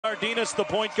Cardenas, the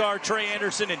point guard, Trey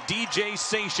Anderson, and DJ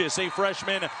Seixas, a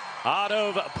freshman out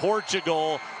of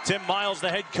Portugal. Tim Miles, the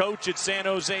head coach at San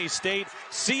Jose State.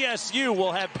 CSU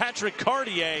will have Patrick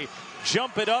Cartier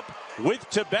jump it up with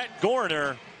Tibet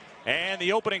Gorner. And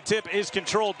the opening tip is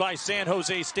controlled by San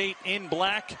Jose State in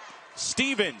black.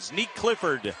 Stevens, Nick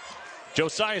Clifford,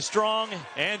 Josiah Strong,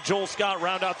 and Joel Scott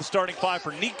round out the starting five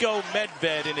for Niko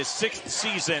Medved in his 6th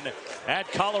season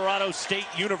at Colorado State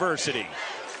University.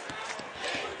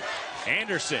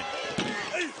 Anderson,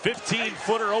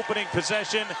 15-footer opening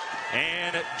possession,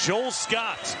 and Joel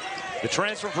Scott, the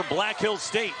transfer from Black Hills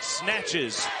State,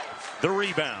 snatches the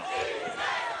rebound.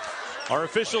 Our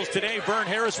officials today, Vern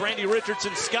Harris, Randy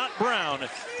Richardson, Scott Brown,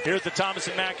 here at the Thomas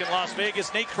 & Mack in Las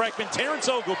Vegas. Nate Kreckman, Terrence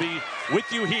Ogilvie with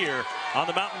you here on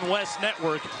the Mountain West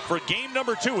Network for game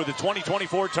number 2 of the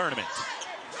 2024 tournament.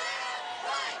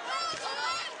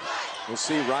 We'll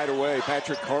see right away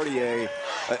Patrick Cartier,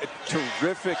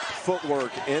 terrific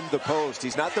footwork in the post.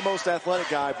 He's not the most athletic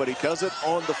guy, but he does it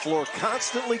on the floor,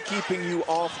 constantly keeping you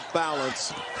off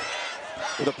balance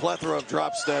with a plethora of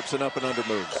drop steps and up and under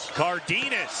moves.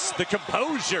 Cardenas, the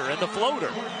composure and the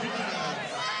floater.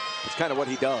 It's kind of what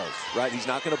he does, right? He's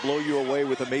not going to blow you away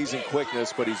with amazing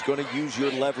quickness, but he's going to use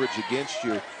your leverage against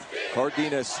you.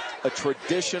 Cardenas, a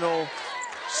traditional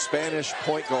Spanish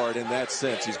point guard in that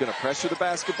sense. He's going to pressure the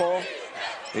basketball.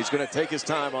 He's going to take his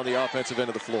time on the offensive end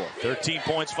of the floor. 13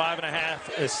 points,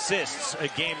 5.5 assists a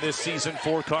game this season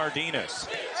for Cardenas.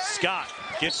 Scott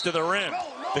gets to the rim,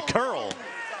 the curl,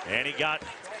 and he got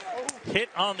hit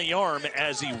on the arm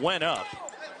as he went up.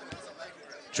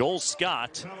 Joel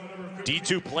Scott,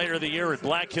 D2 Player of the Year at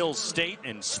Black Hills State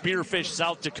and Spearfish,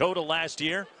 South Dakota last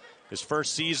year. His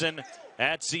first season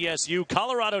at CSU.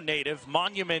 Colorado native,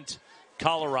 Monument,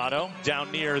 Colorado,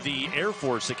 down near the Air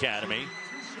Force Academy.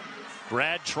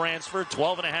 Grad transfer,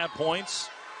 12.5 points,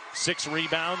 6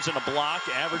 rebounds and a block,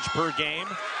 average per game.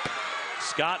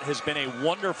 Scott has been a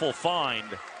wonderful find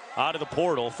out of the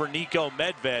portal for Niko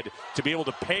Medved to be able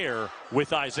to pair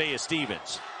with Isaiah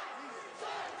Stevens.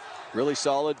 Really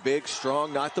solid, big,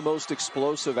 strong, not the most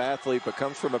explosive athlete, but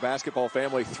comes from a basketball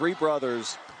family. 3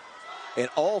 brothers, and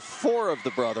all 4 of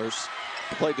the brothers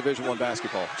played Division I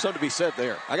basketball. Something to be said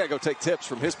there. I got to go take tips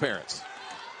from his parents.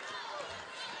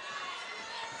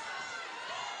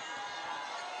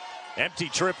 Empty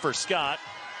trip for Scott.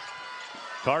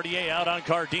 Cartier out on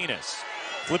Cardenas.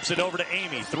 Flips it over to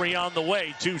Amy. 3 on the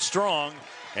way, too strong.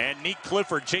 And Nick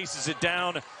Clifford chases it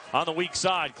down on the weak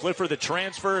side. Clifford, the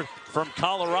transfer from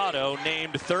Colorado,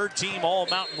 named 3rd team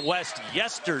All-Mountain West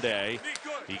yesterday.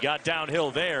 He got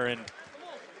downhill there, and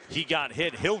he got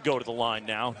hit. He'll go to the line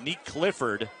now. Nick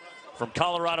Clifford from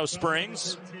Colorado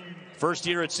Springs. First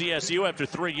year at CSU after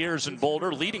 3 years in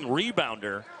Boulder. Leading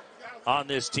rebounder on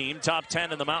this team. Top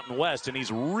 10 in the Mountain West, and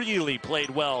he's really played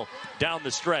well down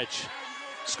the stretch.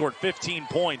 Scored 15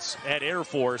 points at Air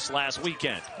Force last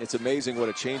weekend. It's amazing what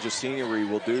a change of scenery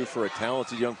will do for a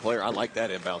talented young player. I like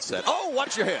that inbound set. Oh,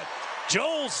 watch your head.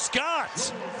 Joel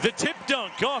Scott, the tip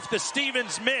dunk off the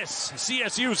Stevens miss.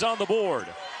 CSU's on the board.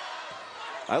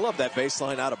 I love that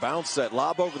baseline out of bounds set.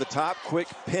 Lob over the top, quick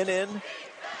pin in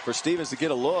for Stevens to get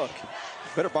a look.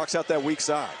 Better box out that weak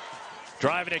side.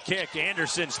 Driving a kick.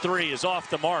 Anderson's 3 is off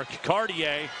the mark.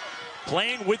 Cartier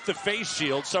playing with the face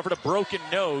shield. Suffered a broken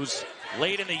nose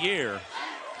late in the year.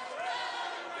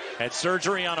 Had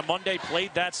surgery on a Monday.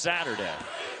 Played that Saturday.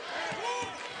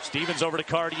 Stevens over to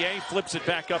Cartier. Flips it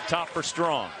back up top for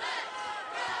Strong.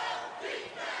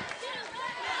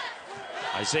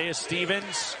 Isaiah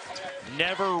Stevens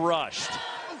never rushed.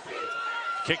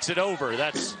 Kicks it over.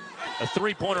 That's a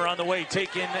 3-pointer on the way,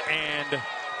 taken and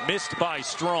missed by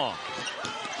Strong.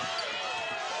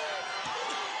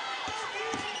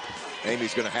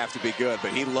 Amy's going to have to be good,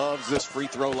 but he loves this free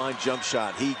throw line jump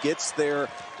shot. He gets there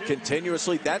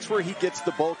continuously. That's where he gets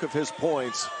the bulk of his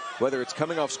points, whether it's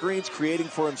coming off screens, creating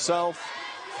for himself.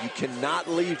 You cannot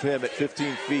leave him at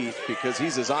 15 feet because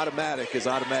he's as automatic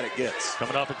gets.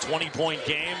 Coming off a 20-point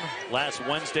game last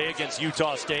Wednesday against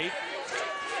Utah State.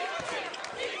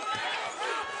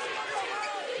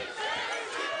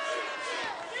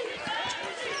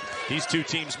 These two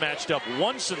teams matched up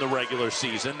once in the regular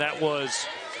season. That was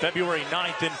February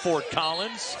 9th in Fort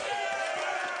Collins.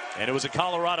 And it was a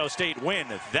Colorado State win.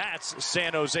 That's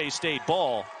San Jose State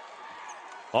ball.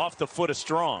 Off the foot of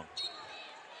Strong.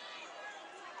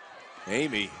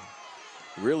 Amy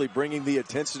really bringing the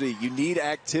intensity. You need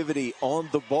activity on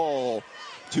the ball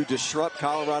to disrupt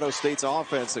Colorado State's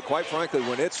offense. And quite frankly,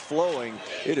 when it's flowing,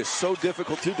 it is so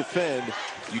difficult to defend.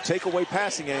 You take away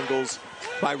passing angles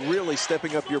by really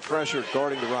stepping up your pressure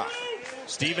guarding the rock.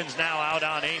 Stevens now out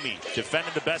on Amy,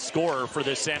 defending the best scorer for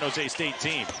this San Jose State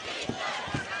team.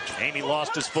 Amy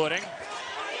lost his footing.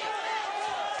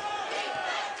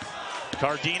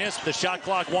 Cardenas, the shot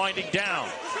clock winding down.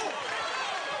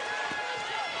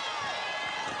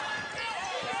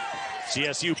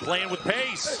 CSU playing with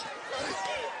pace.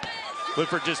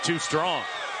 Clifford just too strong.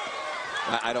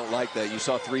 I don't like that. You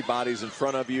saw 3 bodies in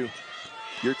front of you.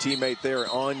 Your teammate there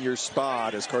on your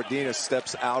spot as Cardenas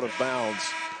steps out of bounds.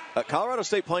 Colorado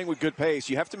State playing with good pace.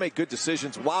 You have to make good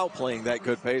decisions while playing that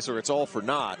good pace or it's all for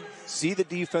naught. See the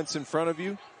defense in front of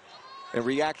you and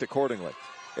react accordingly.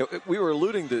 We were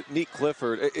alluding to Nick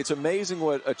Clifford. It's amazing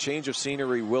what a change of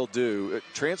scenery will do.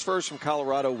 Transfers from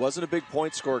Colorado, wasn't a big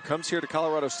point scorer, comes here to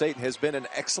Colorado State and has been an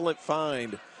excellent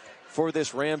find for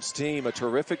this Rams team. A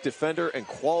terrific defender and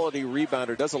quality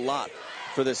rebounder. Does a lot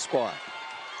for this squad.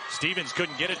 Stevens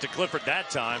couldn't get it to Clifford that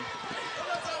time.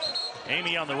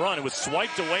 Amy on the run. It was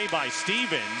swiped away by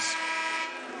Stevens.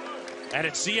 And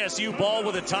it's CSU ball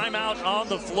with a timeout on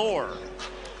the floor.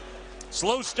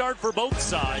 Slow start for both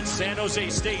sides. San Jose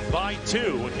State by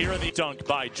 2 here in the dunk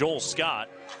by Joel Scott.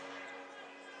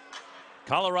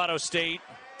 Colorado State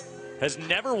has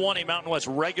never won a Mountain West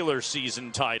regular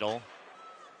season title.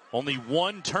 Only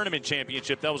one tournament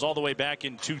championship. That was all the way back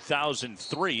in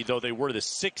 2003, though they were the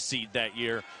 6th seed that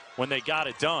year when they got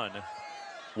it done.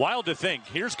 Wild to think.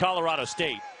 Here's Colorado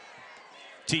State.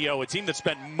 T.O., a team that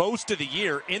spent most of the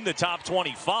year in the top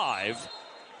 25.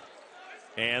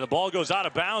 And the ball goes out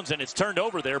of bounds, and it's turned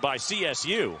over there by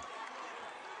CSU.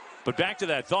 But back to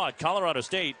that thought, Colorado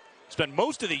State spent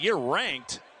most of the year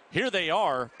ranked. Here they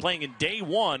are playing in day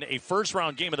 1, a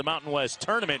first-round game of the Mountain West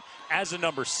tournament as a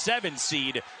number 7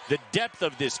 seed. The depth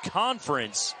of this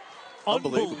conference,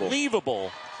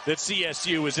 unbelievable that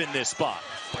CSU is in this spot.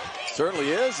 Certainly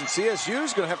is, and CSU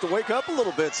is going to have to wake up a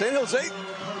little bit. San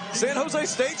Jose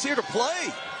State's here to play.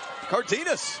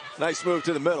 Cardenas, nice move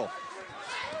to the middle.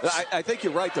 I think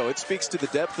you're right, though. It speaks to the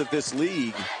depth of this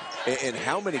league and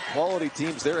how many quality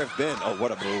teams there have been. Oh,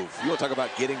 what a move. You want to talk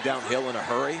about getting downhill in a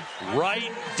hurry?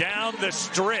 Right down the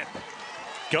strip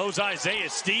goes Isaiah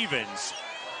Stevens.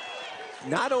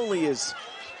 Not only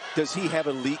does he have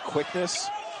elite quickness,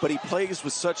 but he plays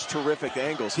with such terrific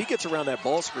angles. He gets around that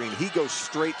ball screen. He goes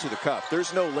straight to the cup.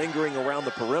 There's no lingering around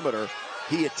the perimeter.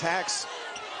 He attacks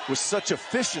with such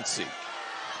efficiency.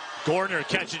 Corner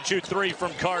catch and shoot 3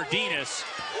 from Cardenas.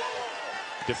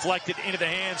 Deflected into the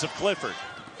hands of Clifford.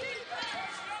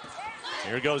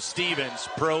 Here goes Stevens,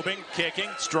 probing, kicking,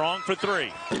 strong for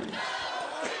 3.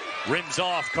 Rims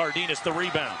off, Cardenas the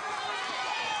rebound.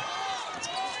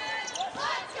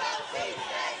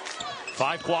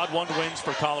 5 quad 1 wins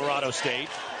for Colorado State.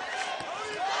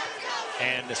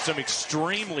 And some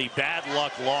extremely bad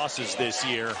luck losses this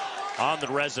year on the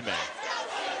resume.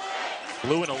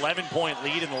 Blew an 11-point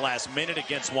lead in the last minute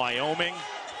against Wyoming.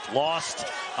 Lost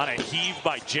on a heave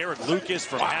by Jared Lucas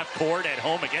from half court at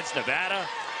home against Nevada.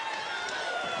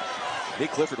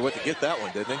 Nick Clifford went to get that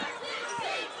one, didn't he?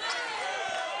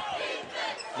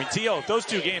 I mean, T.O., if those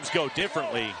 2 games go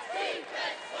differently,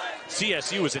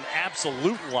 CSU is an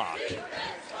absolute lock.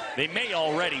 They may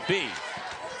already be.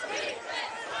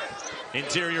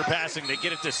 Interior passing, they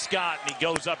get it to Scott, and he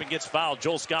goes up and gets fouled.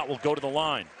 Joel Scott will go to the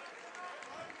line.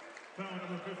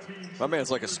 My man's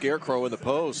like a scarecrow in the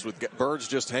post with birds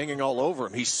just hanging all over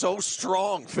him. He's so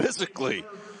strong physically.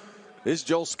 This is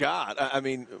Joel Scott. I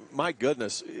mean, my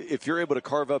goodness, if you're able to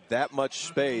carve up that much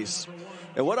space.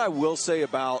 And what I will say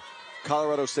about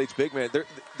Colorado State's big men,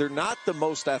 they're not the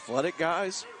most athletic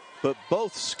guys, but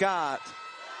both Scott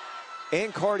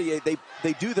and Cartier,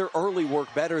 they do their early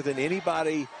work better than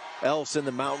anybody else in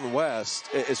the Mountain West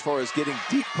as far as getting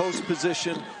deep post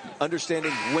position,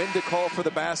 understanding when to call for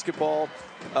the basketball.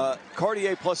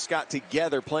 Cartier plus Scott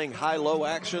together playing high-low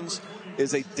actions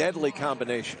is a deadly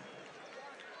combination.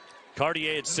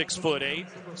 Cartier at 6'8",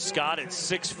 Scott at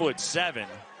 6'7".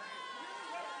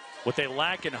 What they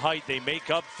lack in height, they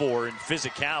make up for in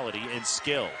physicality and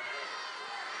skill.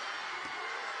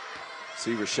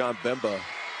 See Rashawn Bemba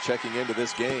checking into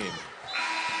this game.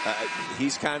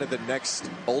 He's kind of the next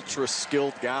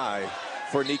ultra-skilled guy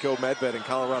for Nico Medved in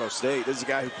Colorado State. This is a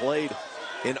guy who played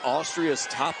in Austria's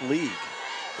top league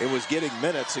and was getting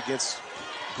minutes against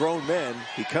grown men.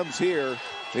 He comes here, and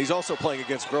he's also playing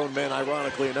against grown men,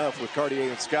 ironically enough, with Cartier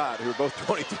and Scott, who are both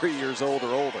 23 years old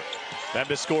or older.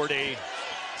 Bemba scored a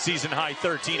season-high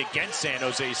 13 against San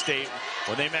Jose State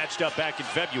when they matched up back in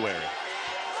February.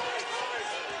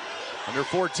 Under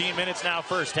 14 minutes now,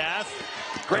 first half.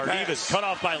 Cardenas cut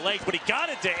off by Lake, but he got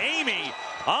it to Amy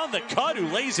on the cut, who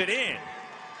lays it in.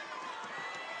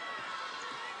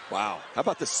 Wow. How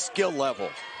about the skill level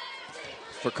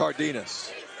for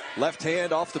Cardenas. Left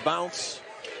hand off the bounce.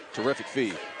 Terrific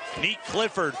feed. Neat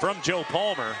Clifford from Joe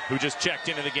Palmer, who just checked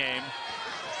into the game.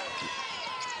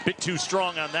 Bit too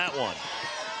strong on that one.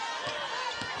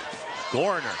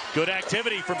 Gorner, good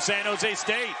activity from San Jose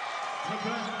State.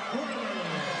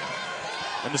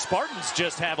 And the Spartans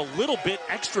just have a little bit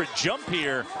extra jump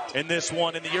here in this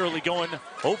one in the early going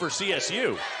over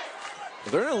CSU.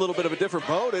 They're in a little bit of a different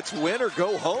boat. It's win or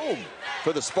go home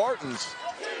for the Spartans.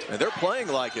 And they're playing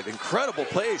like it. Incredible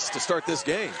pace to start this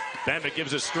game. Bamba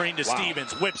gives a screen to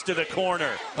Stevens, whips to the corner.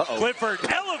 Clifford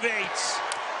elevates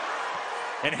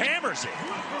and hammers it.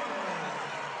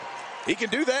 He can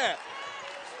do that.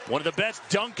 One of the best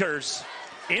dunkers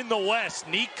in the West,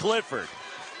 Neat Clifford.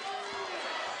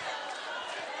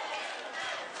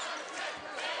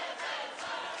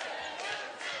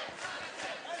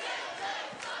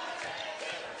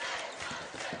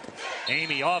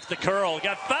 Amy off the curl,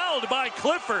 got fouled by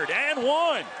Clifford and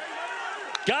one.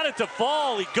 Got it to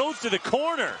fall. He goes to the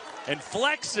corner and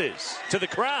flexes to the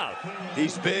crowd.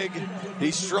 He's big,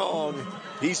 he's strong,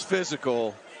 he's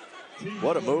physical.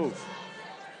 What a move.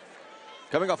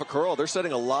 Coming off a curl, they're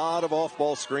setting a lot of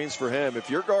off-ball screens for him. If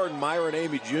you're guarding Myron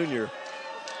Amy Jr.,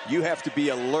 you have to be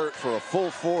alert for a full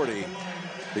 40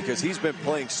 because he's been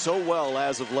playing so well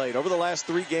as of late. Over the last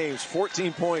 3 games,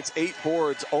 14 points, 8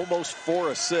 boards, almost 4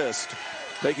 assists,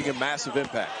 making a massive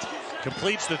impact.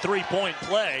 Completes the three-point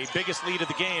play. Biggest lead of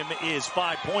the game is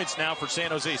 5 points now for San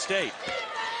Jose State.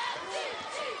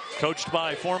 Coached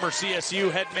by former CSU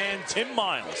head man Tim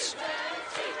Miles.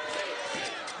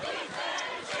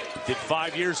 Did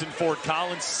 5 years in Fort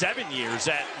Collins, 7 years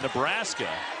at Nebraska.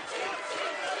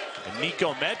 And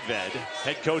Nico Medved,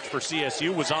 head coach for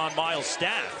CSU, was on Miles'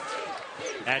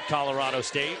 staff at Colorado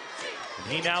State.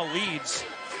 And he now leads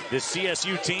this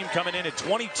CSU team coming in at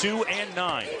 22-9.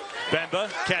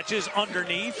 Bamba catches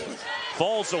underneath,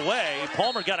 falls away.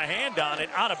 Palmer got a hand on it,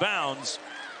 out of bounds.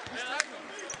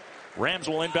 Rams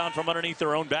will inbound from underneath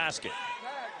their own basket.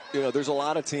 You know, there's a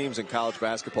lot of teams in college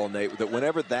basketball, Nate, that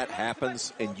whenever that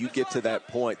happens and you get to that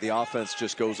point, the offense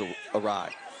just goes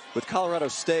awry. With Colorado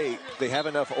State, they have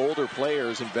enough older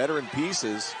players and veteran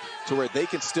pieces to where they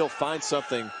can still find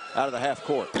something out of the half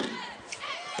court.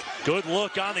 Good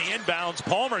look on the inbounds.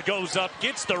 Palmer goes up,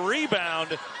 gets the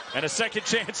rebound, and a second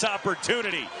chance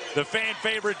opportunity. The fan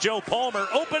favorite Joe Palmer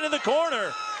open in the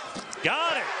corner.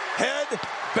 Got it.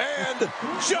 Headband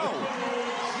Joe,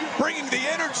 bringing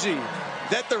the energy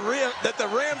that the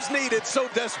Rams needed so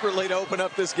desperately to open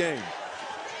up this game.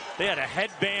 They had a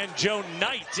headband Joe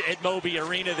night at Moby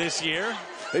Arena this year.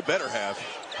 They better have.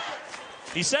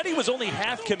 He said he was only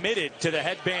half committed to the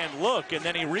headband look, and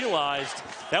then he realized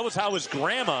that was how his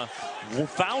grandma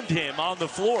found him on the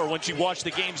floor when she watched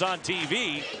the games on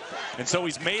TV, and so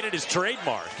he's made it his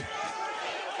trademark.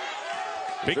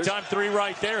 Big time three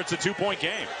right there. It's a 2-point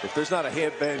game. If there's not a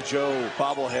headband Joe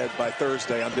bobblehead by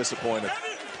Thursday, I'm disappointed.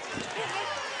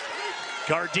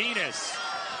 Cardenas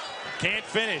can't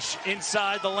finish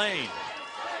inside the lane.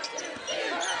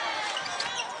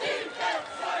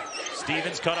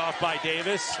 Stevens cut off by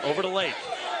Davis. Over to Lake.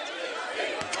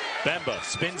 Bamba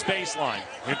spins baseline.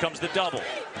 Here comes the double.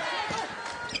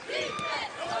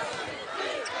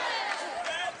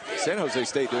 San Jose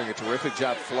State doing a terrific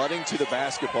job flooding to the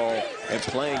basketball and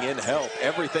playing in help.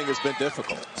 Everything has been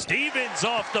difficult. Stevens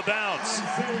off the bounce.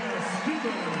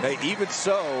 Hey, even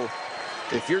so,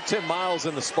 if you're Tim Miles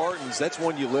and the Spartans, that's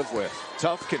one you live with.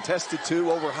 Tough, contested 2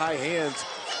 over high hands.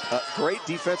 Great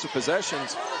defensive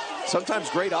possessions. Sometimes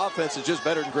great offense is just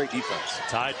better than great defense.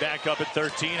 Tied back up at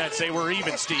 13. I'd say we're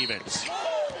even, Stevens.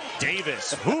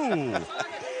 Davis. Ooh.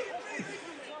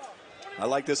 I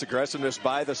like this aggressiveness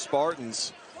by the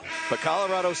Spartans. But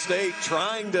Colorado State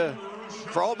trying to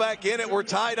crawl back in it. We're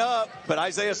tied up. But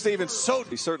Isaiah Stevens,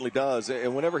 he certainly does.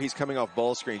 And whenever he's coming off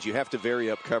ball screens, you have to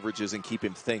vary up coverages and keep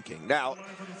him thinking. Now,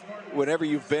 whenever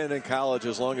you've been in college,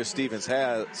 as long as Stevens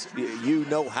has, you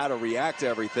know how to react to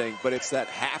everything. But it's that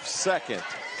half second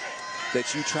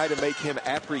that you try to make him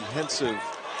apprehensive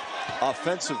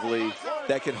offensively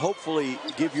that can hopefully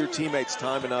give your teammates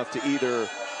time enough to either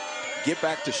get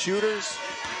back to shooters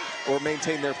or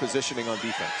maintain their positioning on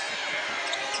defense.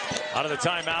 Out of the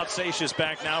timeout, Seixas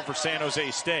back now for San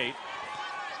Jose State.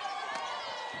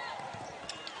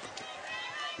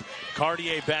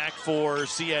 Cartier back for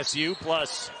CSU,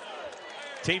 plus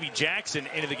Tavy Jackson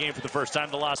into the game for the first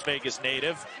time, the Las Vegas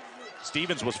native.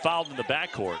 Stevens was fouled in the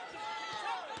backcourt.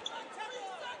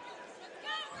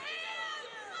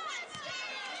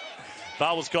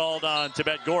 Foul was called on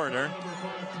Tibet Gorner.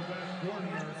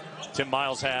 Tim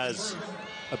Miles has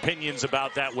opinions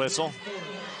about that whistle.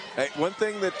 Hey, one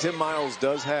thing that Tim Miles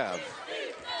does have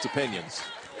It's opinions.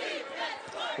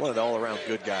 One of the all-around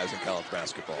good guys in college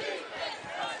basketball.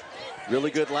 Really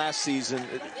good last season.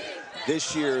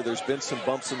 This year, there's been some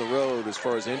bumps in the road as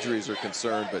far as injuries are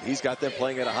concerned, but he's got them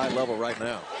playing at a high level right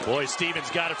now. Boy, Stevens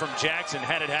got it from Jackson,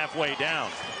 had it halfway down.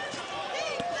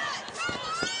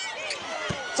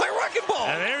 It's like a wrecking ball.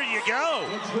 And there you go.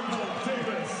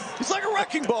 It's like a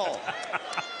wrecking ball.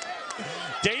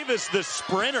 Davis, the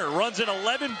sprinter, runs an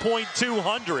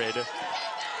 11.200.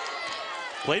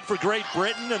 Played for Great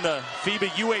Britain in the FIBA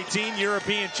U18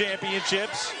 European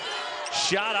Championships.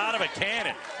 Shot out of a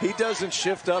cannon. He doesn't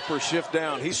shift up or shift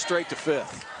down. He's straight to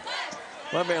fifth.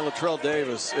 My man Latrell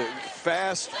Davis,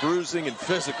 fast, bruising, and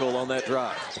physical on that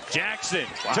drive. Jackson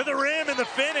to the rim in the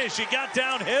finish. He got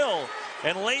downhill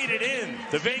and laid it in.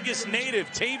 The Vegas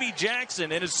native, Tavy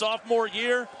Jackson, in his sophomore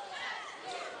year.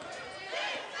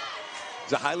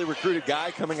 He's a highly recruited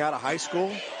guy coming out of high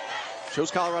school.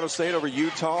 Chose Colorado State over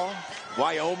Utah,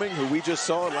 Wyoming, who we just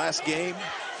saw in last game.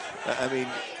 I mean,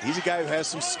 he's a guy who has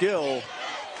some skill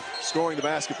scoring the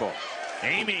basketball.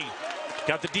 Amy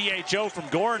got the DHO from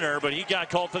Gorner, but he got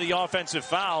called for the offensive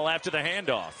foul after the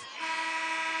handoff.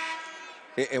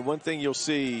 And one thing you'll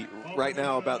see right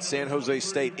now about San Jose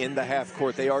State in the half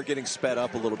court, they are getting sped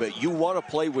up a little bit. You want to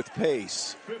play with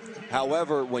pace.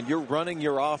 However, when you're running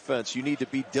your offense, you need to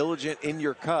be diligent in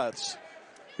your cuts,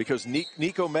 because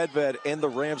Nico Medved and the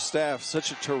Rams staff,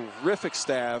 such a terrific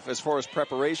staff as far as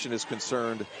preparation is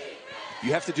concerned.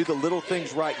 You have to do the little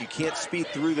things right. You can't speed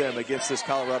through them against this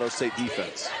Colorado State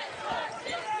defense.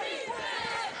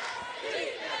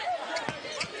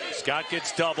 Scott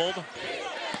gets doubled.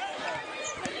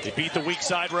 They beat the weak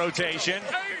side rotation.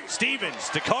 Stevens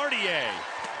to Cartier,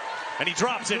 and he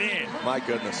drops it in. My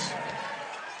goodness.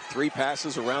 3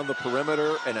 passes around the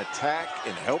perimeter, an attack,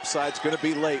 and help side's going to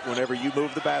be late whenever you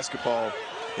move the basketball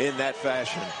in that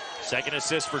fashion. Second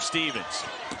assist for Stevens.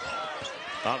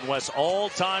 Mountain West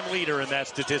all-time leader in that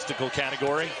statistical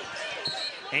category.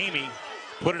 Amy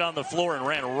put it on the floor and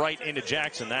ran right into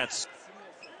Jackson. That's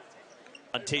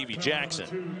on Tavy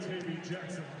Jackson.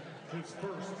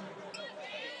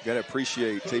 Got to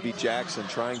appreciate Tavy Jackson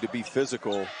trying to be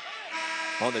physical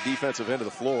on the defensive end of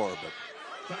the floor, but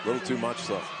a little too much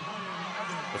so.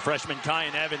 The freshman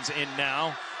Kyan Evans in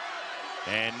now.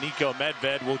 And Nico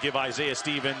Medved will give Isaiah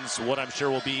Stevens what I'm sure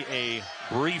will be a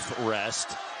brief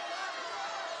rest.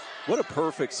 What a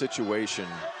perfect situation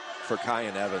for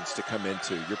Kyan Evans to come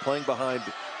into. You're playing behind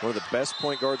one of the best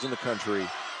point guards in the country.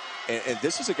 And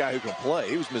this is a guy who can play.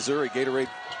 He was Missouri Gatorade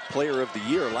Player of the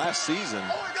Year last season.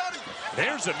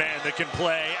 There's a man that can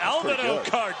play. Alvaro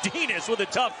Cardenas with a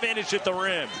tough finish at the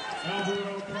rim.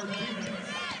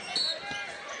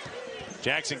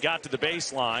 Jackson got to the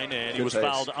baseline, and he was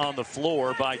fouled on the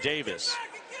floor by Davis.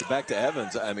 Back to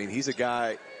Evans. I mean, he's a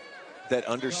guy that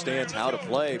understands how to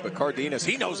play, but Cardenas,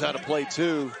 he knows how to play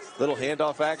too. Little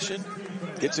handoff action.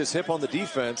 Gets his hip on the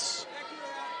defense.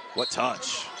 What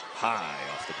touch. High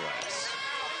off the glass.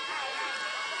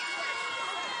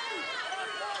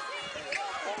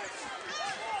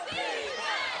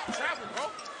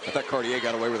 I thought Cartier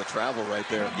got away with a travel right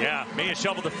there. Yeah, may have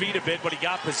shoveled the feet a bit, but he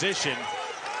got position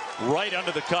right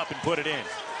under the cup and put it in.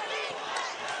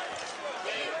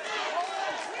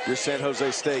 You're San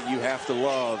Jose State. You have to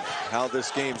love how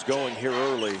this game's going here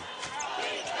early.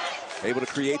 Able to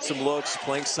create some looks,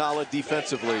 playing solid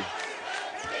defensively.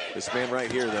 This man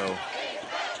right here, though,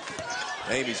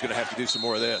 Amy's going to have to do some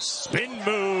more of this. Spin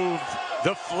move,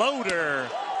 the floater,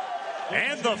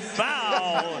 and the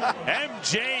foul.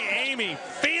 MJ Amy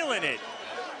feeling it.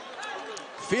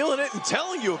 Feeling it and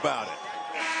telling you about it.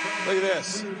 Look at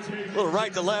this. A little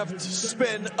right to left,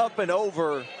 spin up and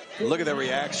over. Look at the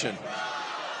reaction.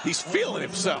 He's feeling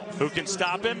himself. Who can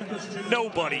stop him?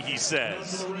 Nobody, he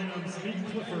says.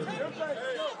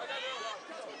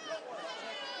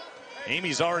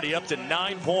 Amy's already up to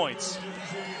 9 points.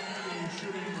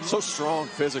 So strong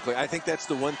physically. I think that's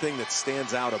the one thing that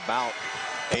stands out about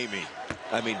Amy.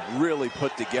 I mean, really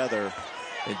put together,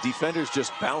 and defenders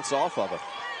just bounce off of it.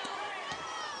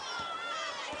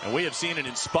 And we have seen an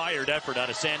inspired effort out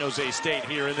of San Jose State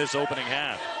here in this opening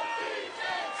half.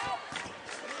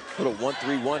 Little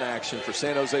 1-3-1 action for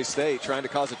San Jose State, trying to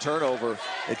cause a turnover.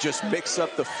 It just mixes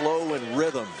up the flow and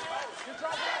rhythm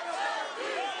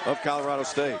of Colorado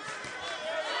State.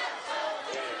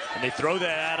 And they throw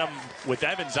that at him with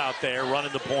Evans out there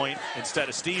running the point instead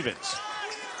of Stevens.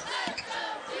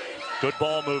 Good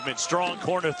ball movement, strong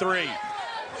corner three.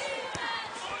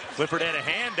 Clifford had a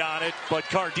hand on it, but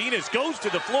Cardenas goes to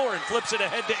the floor and flips it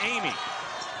ahead to Amy.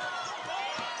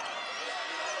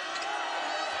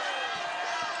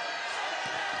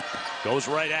 Goes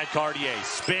right at Cartier,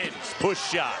 spins, push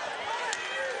shot.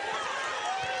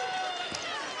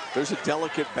 There's a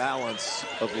delicate balance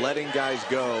of letting guys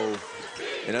go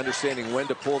and understanding when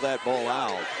to pull that ball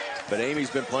out. But Amy's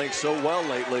been playing so well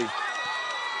lately.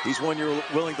 He's one you're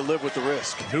willing to live with the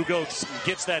risk. Who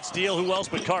gets that steal? Who else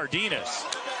but Cardenas?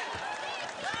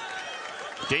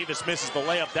 Davis misses the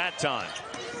layup that time.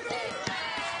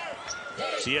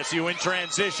 CSU in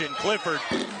transition. Clifford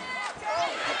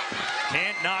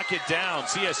can't knock it down.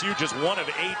 CSU just 1 of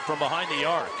 8 from behind the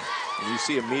arc. And you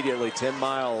see immediately Tim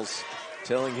Miles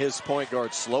telling his point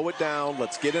guard, slow it down.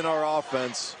 Let's get in our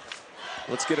offense.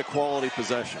 Let's get a quality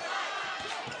possession.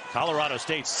 Colorado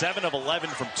State 7 of 11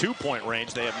 from 2-point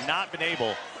range. They have not been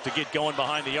able to get going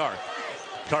behind the arc.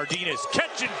 Cardenas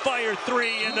catch and fire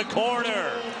 3 in the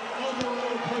corner.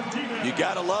 You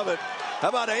gotta love it. How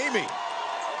about Amy?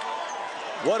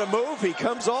 What a move. He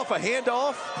comes off a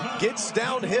handoff, gets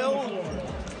downhill.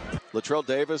 Latrell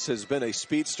Davis has been a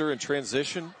speedster in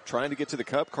transition, trying to get to the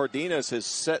cup. Cardenas has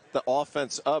set the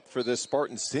offense up for this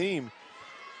Spartans team.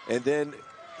 And then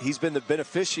he's been the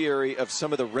beneficiary of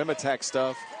some of the rim attack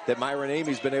stuff that Myron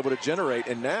Amy's been able to generate.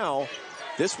 And now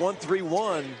this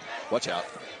 1-3-1, watch out.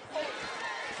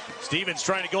 Stevens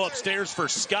trying to go upstairs for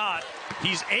Scott.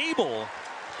 He's able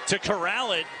to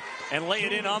corral it and lay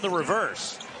it in on the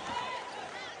reverse.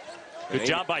 Good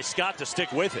job by Scott to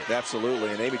stick with it.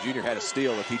 Absolutely, and Amy Jr. had a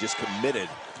steal if he just committed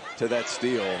to that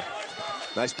steal.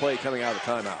 Nice play coming out of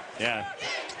the timeout. Yeah,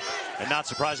 and not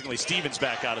surprisingly, Stevens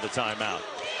back out of the timeout.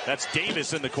 That's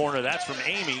Davis in the corner. That's from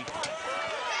Amy.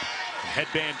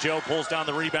 Headband Joe pulls down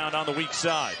the rebound on the weak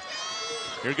side.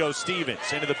 Here goes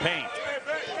Stevens into the paint.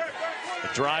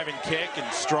 A drive and kick,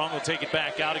 and Strong will take it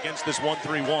back out against this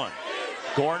 1-3-1.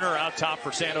 Gorner out top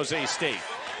for San Jose State.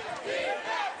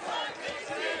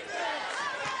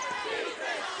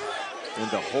 And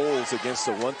the holes against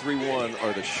the 1-3-1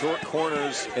 are the short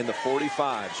corners and the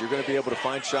 45s. You're going to be able to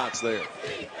find shots there.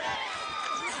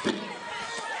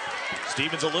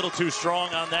 Stevens a little too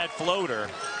strong on that floater.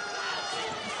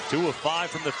 2 of 5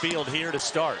 from the field here to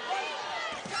start.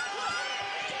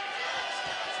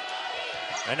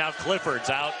 And now Clifford's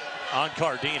out on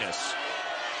Cardenas.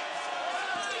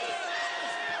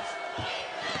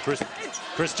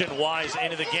 Christian Wise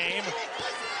into the game.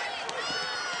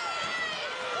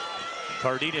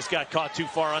 Cardenas got caught too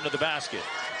far under the basket.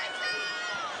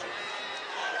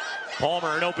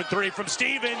 Palmer, an open 3 from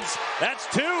Stevens. That's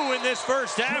 2 in this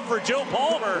first half for Joe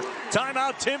Palmer.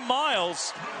 Timeout, Tim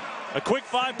Miles. A quick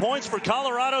 5 points for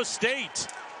Colorado State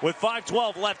with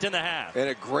 5:12 left in the half. And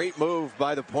a great move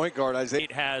by the point guard.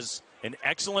 State has an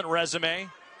excellent resume.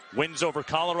 Wins over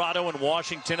Colorado and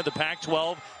Washington in the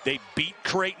Pac-12. They beat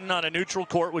Creighton on a neutral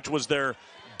court, which was their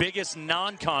biggest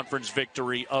non-conference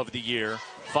victory of the year.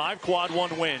 5 quad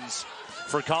 1 wins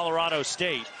for Colorado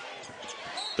State.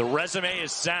 The resume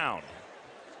is sound.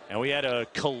 And we had a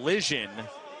collision,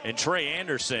 and Trey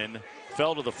Anderson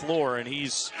fell to the floor, and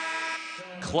he's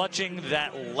clutching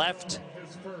that left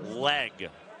leg.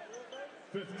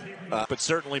 But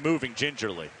certainly moving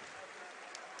gingerly.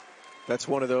 That's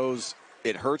one of those,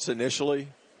 it hurts initially.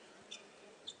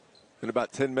 In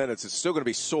about 10 minutes, it's still going to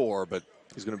be sore, but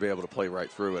he's going to be able to play right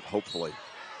through it, hopefully,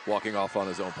 walking off on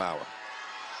his own power.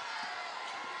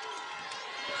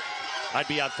 I'd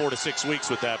be out 4 to 6 weeks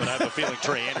with that, but I have a feeling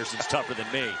Trey Anderson's tougher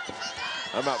than me.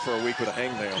 I'm out for a week with a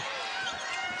hangnail.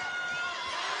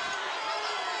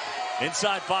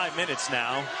 Inside 5 minutes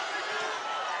now.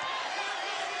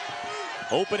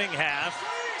 Opening half,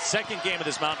 second game of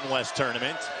this Mountain West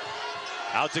tournament.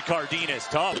 Out to Cardenas,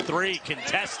 tough 3,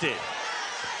 contested.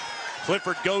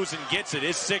 Clifford goes and gets it,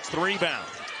 his 6th rebound.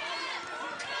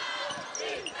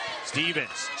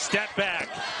 Stevens, step back,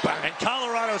 and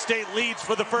Colorado State leads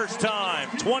for the first time.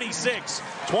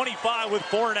 26-25 with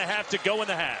 4.5 to go in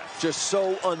the half. Just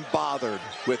so unbothered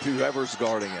with whoever's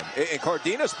guarding him. And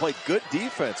Cardenas played good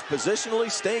defense, positionally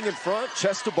staying in front,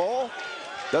 chest to ball.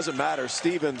 Doesn't matter,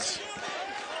 Stevens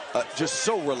just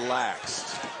so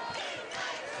relaxed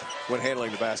when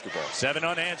handling the basketball. 7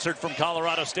 unanswered from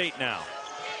Colorado State now.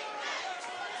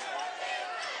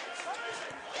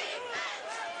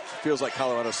 Feels like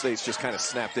Colorado State's just kind of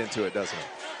snapped into it, doesn't it?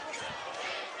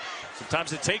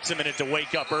 Sometimes it takes a minute to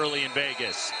wake up early in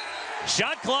Vegas.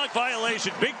 Shot clock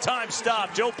violation, big time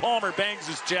stop. Joe Palmer bangs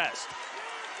his chest.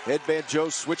 Headband Joe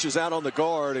switches out on the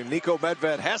guard, and Nico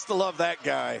Medved has to love that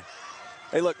guy.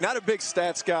 Hey, look, not a big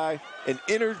stats guy, an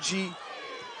energy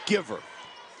giver.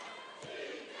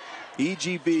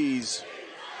 EGBs.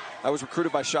 I was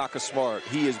recruited by Shaka Smart.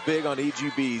 He is big on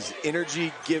EGB's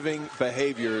energy-giving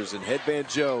behaviors, and Headband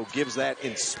Joe gives that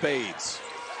in spades.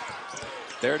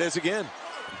 There it is again.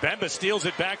 Bemba steals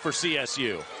it back for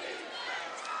CSU.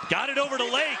 Got it over to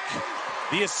Lake.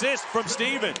 The assist from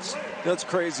Stevens. That's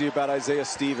crazy about Isaiah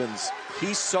Stevens.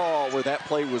 He saw where that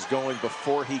play was going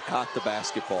before he caught the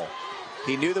basketball.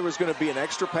 He knew there was going to be an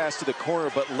extra pass to the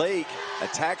corner, but Lake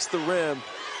attacks the rim,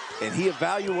 and he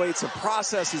evaluates and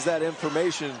processes that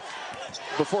information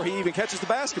before he even catches the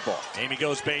basketball. Amy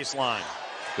goes baseline.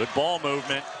 Good ball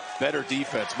movement. Better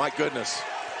defense. My goodness.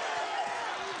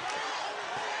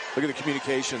 Look at the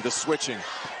communication, the switching.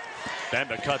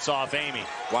 Bemba cuts off Amy.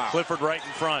 Wow. Clifford right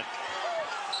in front.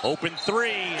 Open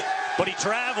three, but he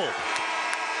traveled.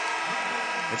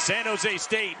 And San Jose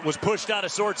State was pushed out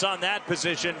of sorts on that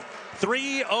position.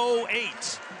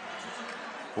 3:08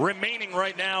 remaining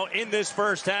right now in this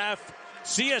first half.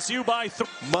 CSU by 3.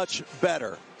 Much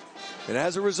better. And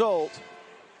as a result,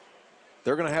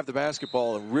 they're going to have the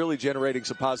basketball and really generating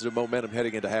some positive momentum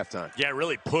heading into halftime. Yeah,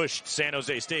 really pushed San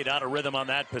Jose State out of rhythm on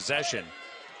that possession.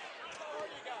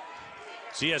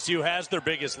 CSU has their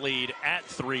biggest lead at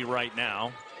 3 right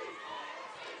now.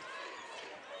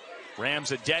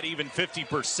 Rams a dead even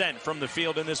 50% from the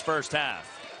field in this first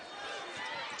half.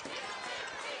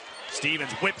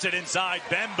 Stevens whips it inside.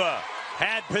 Bemba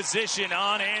had position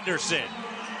on Anderson.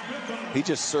 He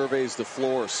just surveys the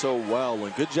floor so well,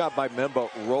 and good job by Bemba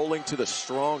rolling to the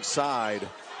strong side,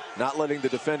 not letting the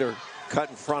defender cut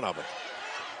in front of him.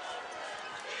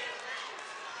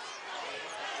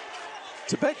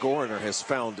 Tibet Goriner has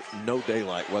found no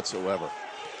daylight whatsoever.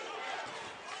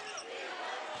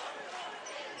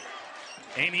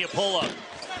 Amy a pull-up.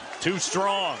 Too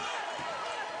strong.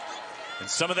 And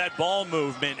some of that ball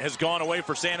movement has gone away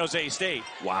for San Jose State.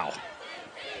 Wow.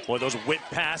 Boy, those whip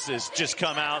passes just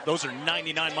come out. Those are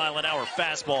 99-mile-an-hour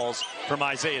fastballs from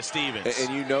Isaiah Stevens.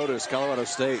 And you notice Colorado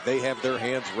State, they have their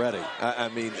hands ready. I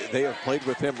mean, they have played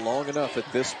with him long enough at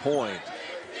this point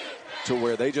to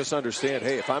where they just understand,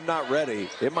 hey, if I'm not ready,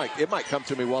 it might come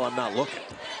to me while I'm not looking.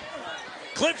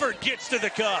 Clifford gets to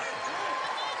the cup.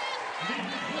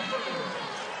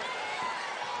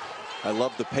 I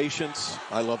love the patience.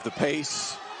 I love the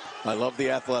pace. I love the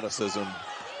athleticism.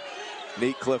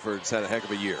 Nate Clifford's had a heck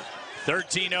of a year.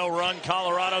 13-0 run,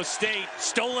 Colorado State,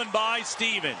 stolen by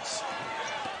Stevens.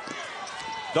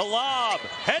 The lob,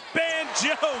 headband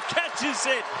Joe catches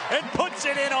it and puts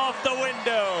it in off the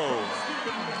window.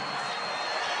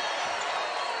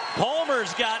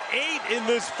 Palmer's got 8 in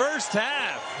this first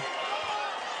half.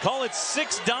 Call it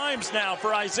 6 dimes now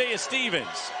for Isaiah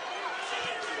Stevens.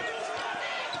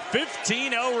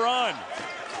 15-0 run.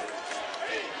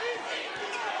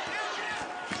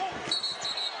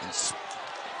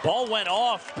 Ball went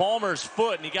off Palmer's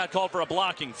foot, and he got called for a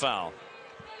blocking foul.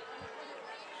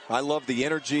 I love the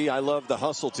energy. I love the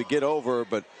hustle to get over.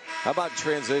 But how about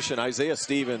transition? Isaiah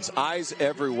Stevens, eyes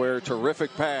everywhere.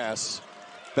 Terrific pass.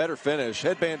 Better finish.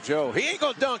 Headband Joe. He ain't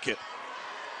going to dunk it,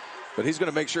 but he's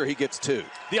going to make sure he gets 2.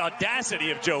 The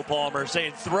audacity of Joe Palmer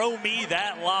saying, throw me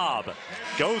that lob.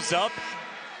 Goes up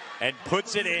and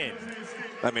puts it in.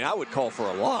 I mean, I would call for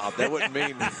a lob. That wouldn't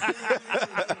mean...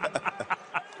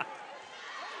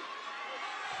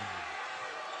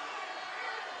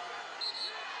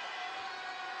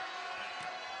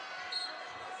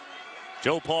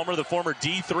 Joe Palmer, the former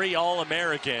D3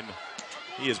 All-American.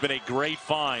 He has been a great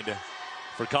find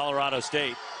for Colorado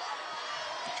State.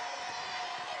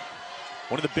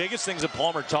 One of the biggest things that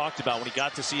Palmer talked about when he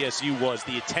got to CSU was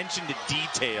the attention to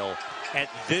detail at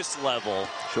this level.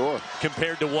 Sure.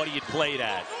 Compared to what he had played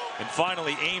at. And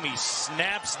finally, Amy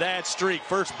snaps that streak.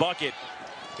 First bucket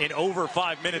in over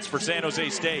 5 minutes for San Jose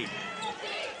State.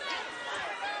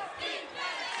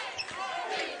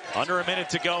 Under a minute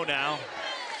to go now.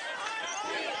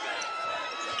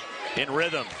 In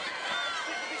rhythm.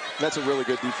 That's a really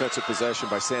good defensive possession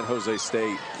by San Jose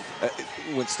State.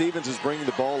 When Stevens is bringing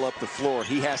the ball up the floor,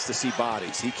 he has to see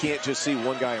bodies. He can't just see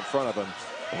one guy in front of him,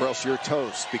 or else you're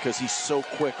toast because he's so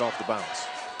quick off the bounce.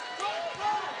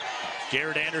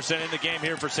 Garrett Anderson in the game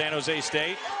here for San Jose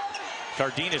State.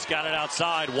 Cardenas got it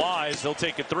outside. Wise, they'll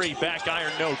take a 3. Back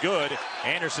iron, no good.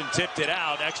 Anderson tipped it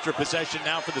out. Extra possession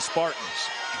now for the Spartans.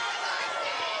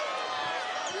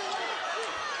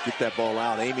 Get that ball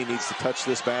out. Amy needs to touch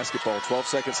this basketball. 12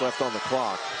 seconds left on the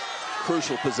clock.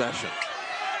 Crucial possession.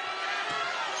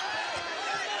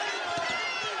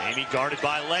 Amy guarded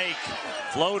by Lake.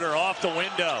 Floater off the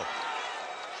window.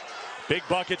 Big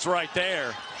buckets right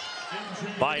there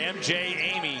by MJ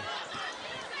Amy.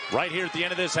 Right here at the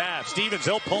end of this half. Stevens,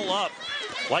 he'll pull up.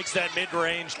 Likes that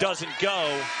mid-range. Doesn't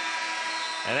go.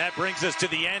 And that brings us to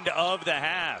the end of the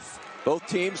half. Both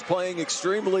teams playing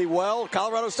extremely well.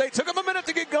 Colorado State took them a minute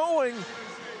to get going.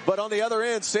 But on the other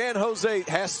end, San Jose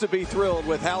has to be thrilled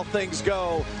with how things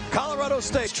go. Colorado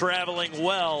State traveling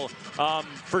well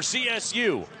for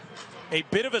CSU. a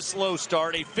bit of a slow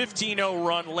start, a 15-0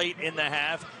 run late in the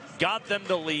half. Got them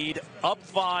the lead, up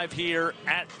 5 here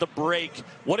at the break.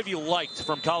 What have you liked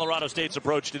from Colorado State's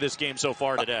approach to this game so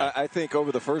far today? I think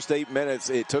over the first 8 minutes,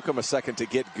 it took them a second to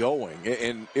get going.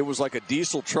 And it was like a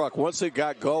diesel truck. Once it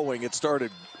got going, it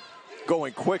started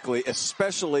going quickly,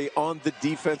 especially on the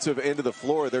defensive end of the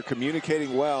floor. They're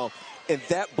communicating well. And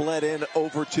that bled in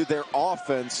over to their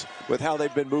offense with how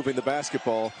they've been moving the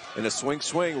basketball. In a swing,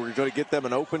 we're going to get them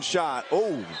an open shot.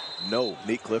 Oh, no.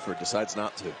 Neat Clifford decides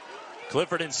not to.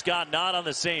 Clifford and Scott not on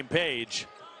the same page.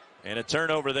 And a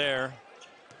turnover there.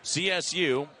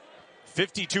 CSU,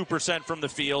 52% from the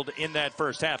field in that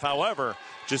first half. However,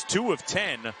 just 2 of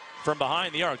 10 from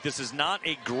behind the arc. This is not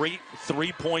a great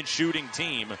three-point shooting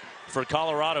team for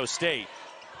Colorado State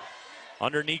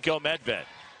under Nico Medved.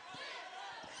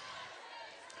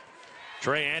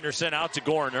 Trey Anderson out to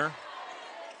Gorner.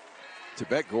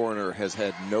 Tibet Gorner has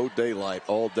had no daylight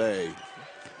all day.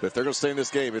 But if they're going to stay in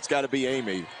this game, it's got to be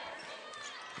Amy.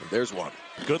 And there's one.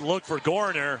 Good look for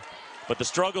Gorner, but the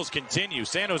struggles continue.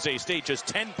 San Jose State just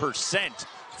 10%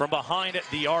 from behind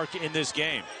the arc in this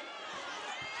game.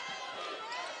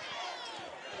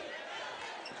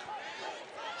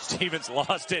 Stevens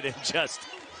lost it and just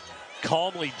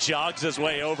calmly jogs his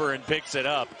way over and picks it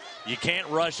up. You can't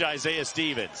rush Isaiah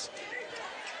Stevens.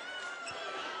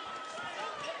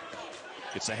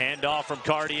 Gets a handoff from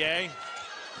Cartier.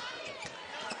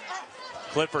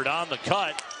 Clifford on the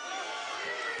cut.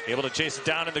 Able to chase it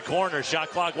down in the corner. Shot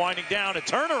clock winding down. A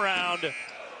turnaround.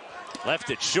 Left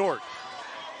it short.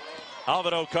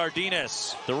 Alvaro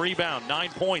Cardenas, the rebound.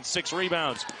 9 points, 6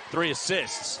 rebounds, 3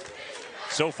 assists.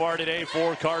 So far today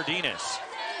for Cardenas.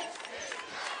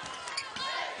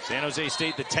 San Jose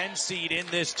State, the 10 seed in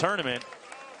this tournament.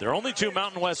 Their only 2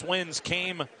 Mountain West wins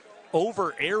came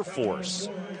over Air Force,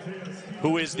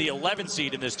 who is the 11th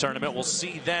seed in this tournament. We'll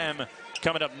see them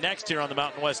coming up next here on the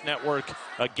Mountain West Network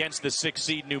against the 6th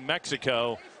seed New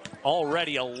Mexico.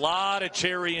 Already a lot of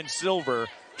cherry and silver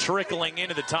trickling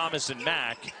into the Thomas and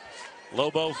Mack.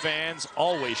 Lobo fans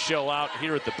always show out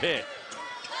here at the pit.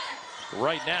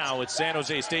 Right now, it's San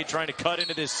Jose State trying to cut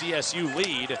into this CSU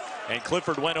lead, and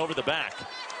Clifford went over the back.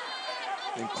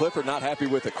 And Clifford not happy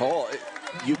with the call.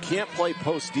 You can't play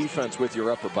post defense with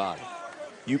your upper body.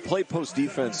 You play post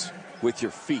defense with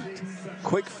your feet.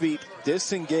 Quick feet,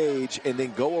 disengage, and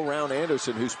then go around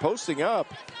Anderson, who's posting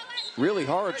up really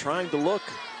hard, trying to look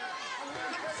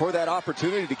for that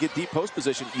opportunity to get deep post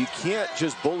position. You can't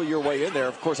just bully your way in there.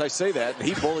 Of course, I say that, and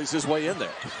he bullies his way in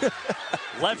there.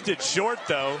 Left it short,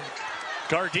 though.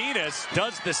 Cardenas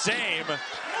does the same.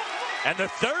 And the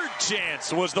third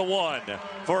chance was the one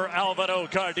for Alvaro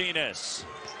Cardenas.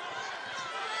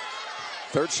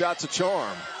 Third shot's a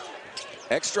charm.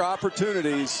 Extra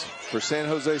opportunities for San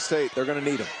Jose State. They're going to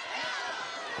need them.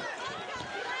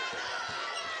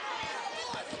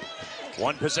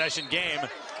 One possession game.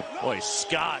 Boy,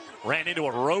 Scott ran into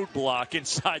a roadblock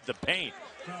inside the paint.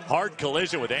 Hard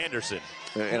collision with Anderson.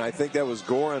 And I think that was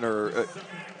Gorner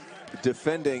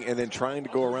defending and then trying to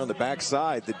go around the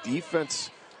backside. The defense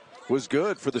was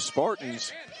good for the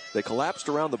Spartans. They collapsed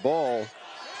around the ball.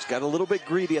 Just got a little bit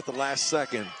greedy at the last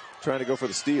second, trying to go for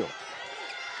the steal.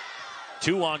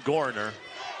 2 on Gorner.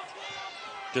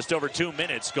 Just over 2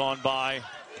 minutes gone by.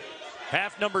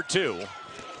 Half number 2.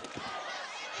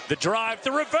 The drive,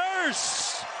 the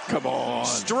reverse. Come on.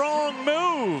 Strong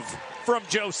move from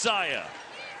Josiah.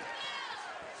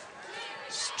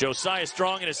 Josiah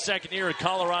Strong in his second year at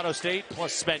Colorado State,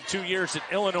 plus spent 2 years at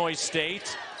Illinois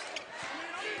State.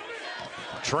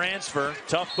 Transfer,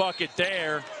 tough bucket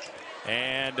there.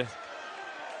 And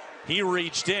he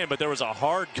reached in, but there was a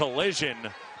hard collision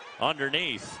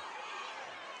underneath.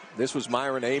 This was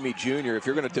Myron Amy Jr. If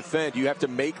you're going to defend, you have to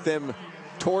make them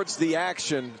towards the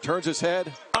action. Turns his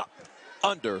head, up,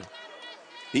 under.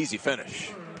 Easy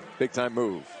finish. Big time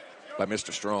move by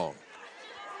Mr. Strong.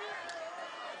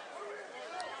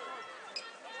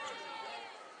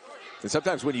 And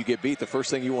sometimes when you get beat, the first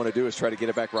thing you want to do is try to get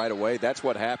it back right away. That's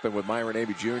what happened with Myron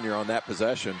Amy Jr. on that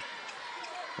possession.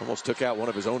 Almost took out one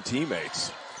of his own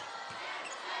teammates.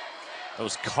 That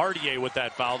was Cartier with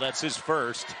that foul. That's his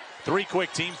first. 3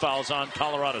 quick team fouls on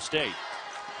Colorado State.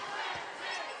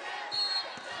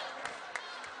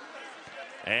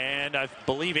 And I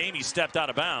believe Amy stepped out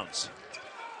of bounds.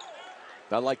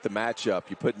 I like the matchup.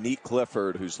 You put Neat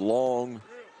Clifford, who's long,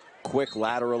 quick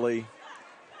laterally.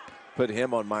 Put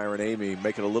him on Myron Amy,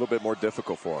 make it a little bit more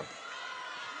difficult for him.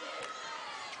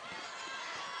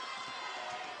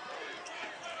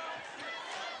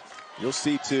 You'll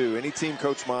see, too, any team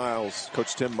Coach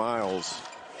Tim Miles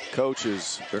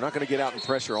coaches, they're not going to get out and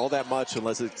pressure all that much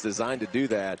unless it's designed to do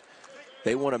that.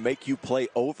 They want to make you play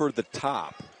over the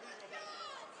top.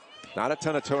 Not a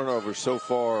ton of turnovers so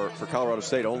far for Colorado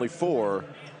State, only 4,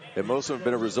 and most of them have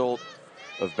been a result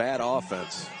of bad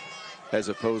offense as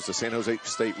opposed to San Jose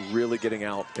State really getting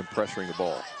out and pressuring the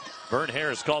ball. Vern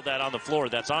Harris called that on the floor.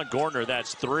 That's on Gorner.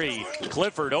 That's 3.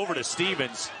 Clifford over to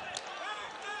Stevens.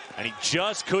 And he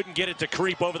just couldn't get it to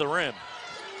creep over the rim.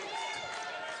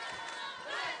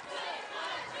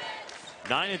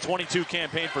 9-22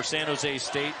 campaign for San Jose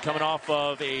State, coming off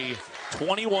of a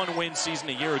 21-win season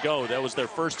a year ago. That was their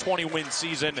first 20-win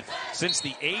season since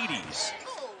the 80s.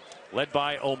 Led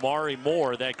by Omari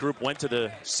Moore, that group went to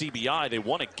the CBI. They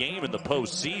won a game in the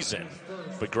postseason.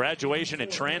 But graduation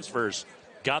and transfers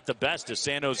got the best of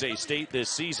San Jose State this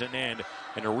season. And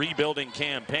in a rebuilding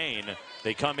campaign,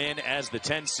 they come in as the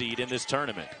 10 seed in this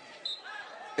tournament.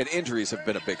 And injuries have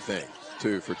been a big thing,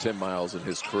 too, for Tim Miles and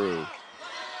his crew.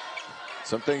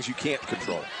 Some things you can't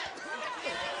control.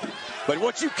 But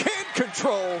what you can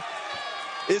control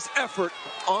is effort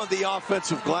on the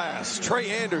offensive glass. Trey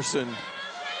Anderson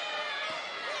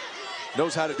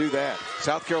knows how to do that.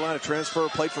 South Carolina transfer,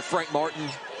 played for Frank Martin.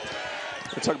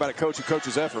 We'll talk about a coach who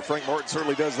coaches effort. Frank Martin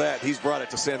certainly does that. He's brought it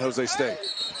to San Jose State.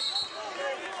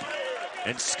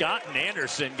 And Scott and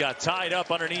Anderson got tied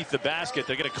up underneath the basket.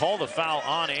 They're going to call the foul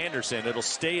on Anderson. It'll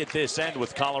stay at this end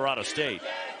with Colorado State.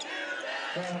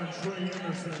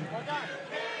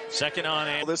 Second on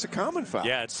Anderson. Well, there's a common foul.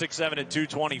 Yeah, it's 6-7 and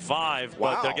 2:25.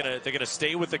 Wow. But they're gonna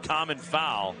stay with the common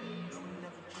foul.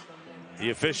 The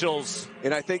officials.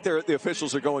 And I think the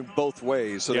officials are going both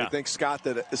ways. So yeah. They think Scott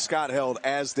held,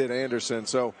 as did Anderson.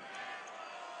 So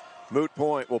moot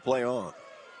point will play on.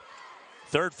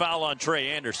 Third foul on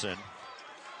Trey Anderson.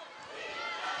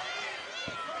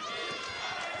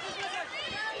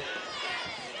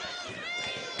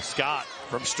 Scott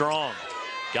from Strong.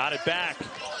 Got it back.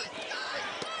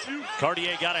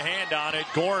 Cartier got a hand on it.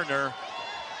 Gorner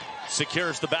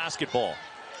secures the basketball.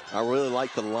 I really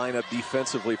like the lineup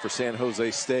defensively for San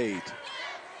Jose State.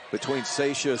 Between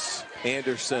Satius,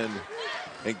 Anderson,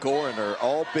 and Gorner,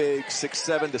 all big,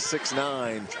 6'7" to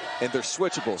 6'9", and they're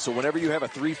switchable. So whenever you have a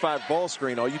 3-5 ball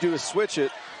screen, all you do is switch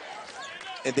it,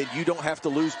 and then you don't have to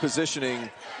lose positioning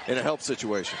in a help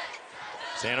situation.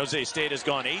 San Jose State has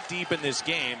gone 8 deep in this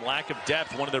game. Lack of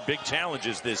depth, one of their big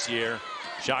challenges this year.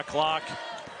 Shot clock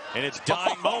in its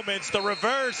dying moments. The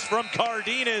reverse from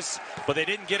Cardenas, but they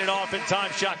didn't get it off in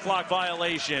time. Shot clock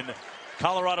violation.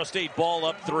 Colorado State ball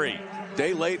up 3.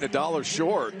 Day late and $1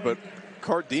 short, but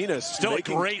Cardenas still a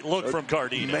great look from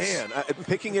Cardenas. Man,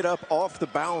 picking it up off the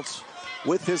bounce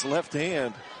with his left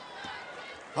hand.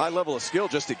 High level of skill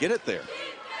just to get it there.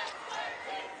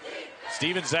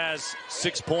 Stevens has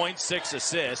 6 points, 6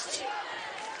 assists.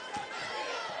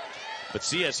 But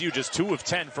CSU just 2 of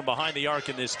 10 from behind the arc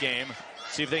in this game.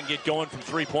 See if they can get going from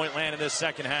three-point land in this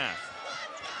second half.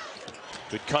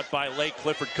 Good cut by Lake.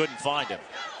 Clifford couldn't find him.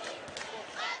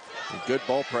 Good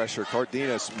ball pressure.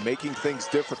 Cardenas making things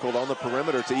difficult on the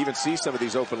perimeter to even see some of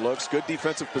these open looks. Good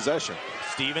defensive possession.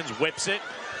 Stevens whips it.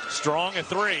 Strong a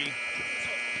 3.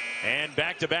 And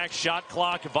back-to-back shot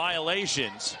clock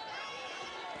violations.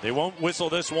 They won't whistle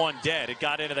this one dead. It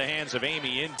got into the hands of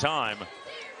Amy in time.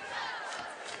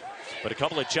 But a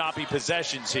couple of choppy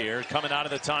possessions here coming out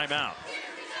of the timeout.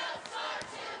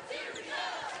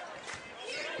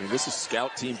 I mean, this is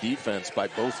scout team defense by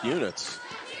both units.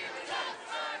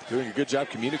 Doing a good job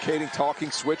communicating, talking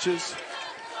switches.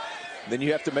 And then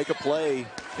you have to make a play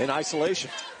in isolation.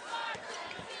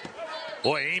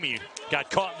 Boy, Amy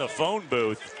got caught in the phone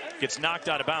booth. Gets knocked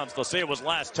out of bounds. They'll say it was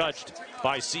last touched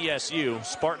by CSU.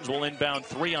 Spartans will inbound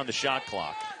 3 on the shot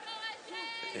clock.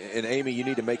 And Amy, you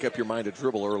need to make up your mind to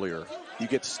dribble earlier. You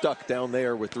get stuck down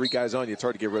there with 3 guys on you. It's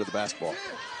hard to get rid of the basketball.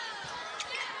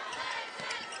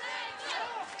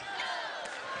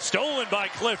 Stolen by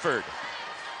Clifford.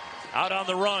 Out on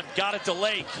the run. Got it to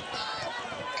Lake.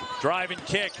 Drive and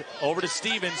kick over to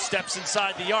Stevens. Steps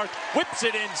inside the arc. Whips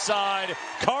it inside.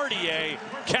 Cartier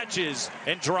catches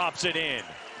and drops it in.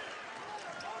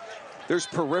 There's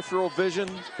peripheral vision,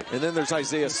 and then there's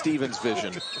Isaiah Stevens'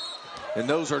 vision. And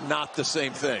those are not the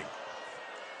same thing.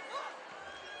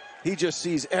 He just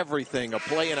sees everything a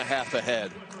play and a half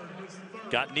ahead.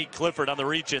 Got Nick Clifford on the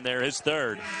reach in there, his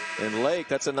 3rd. And Lake,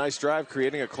 that's a nice drive,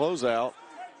 creating a closeout.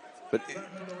 But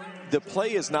the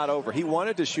play is not over. He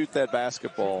wanted to shoot that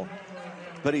basketball,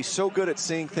 but he's so good at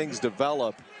seeing things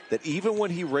develop that even when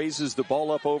he raises the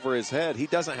ball up over his head, he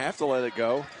doesn't have to let it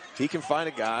go. He can find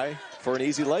a guy for an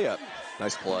easy layup.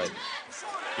 Nice play.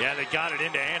 Yeah, they got it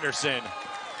into Anderson.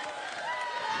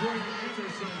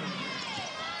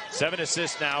 7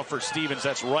 assists now for Stevens.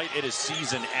 That's right at his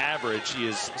season average. He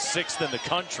is 6th in the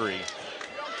country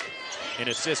in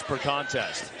assists per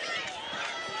contest.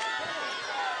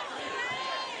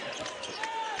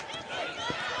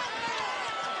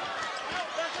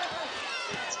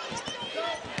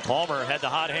 Palmer had the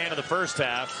hot hand of the first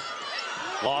half.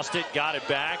 Lost it, got it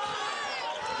back.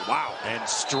 Wow. And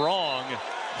Strong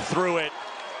threw it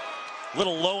a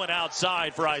little low and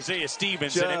outside for Isaiah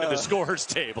Stevens and into the scorer's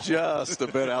table. Just a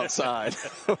bit outside.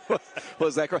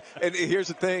 Was that correct? And here's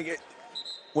the thing.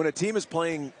 When a team is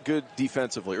playing good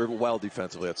defensively, or well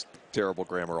defensively, that's terrible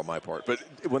grammar on my part, but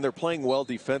when they're playing well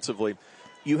defensively,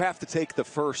 you have to take the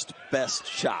first best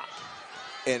shot.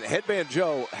 And Headband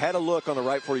Joe had a look on the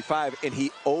right 45, and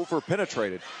he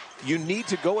over-penetrated. You need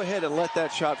to go ahead and let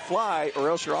that shot fly, or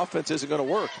else your offense isn't going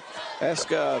to work. Ask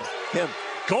him.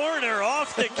 Gorner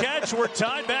off the catch. We're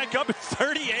tied back up at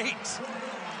 38.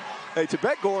 Hey,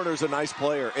 Tibet Gorner's a nice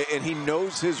player, and he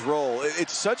knows his role.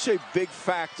 It's such a big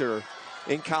factor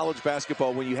in college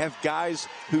basketball when you have guys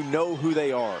who know who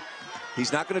they are.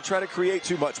 He's not going to try to create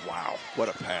too much. Wow, what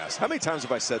a pass. How many times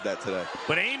have I said that today?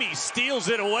 But Amy steals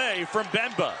it away from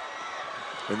Bemba.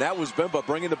 And that was Bemba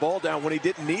bringing the ball down when he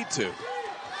didn't need to.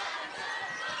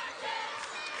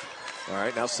 All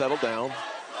right, now settle down.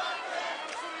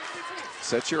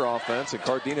 Set your offense, and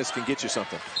Cardenas can get you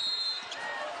something.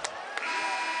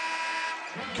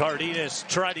 Cardenas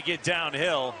tried to get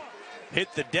downhill, hit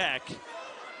the deck.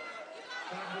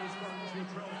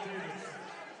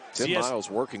 Tim Miles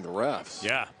working the refs.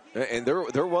 Yeah. And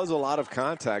there was a lot of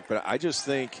contact, but I just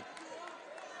think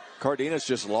Cardenas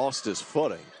just lost his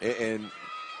footing. And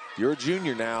you're a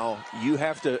junior now. You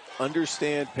have to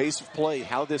understand pace of play,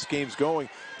 how this game's going.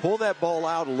 Pull that ball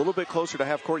out a little bit closer to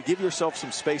half court. Give yourself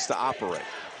some space to operate.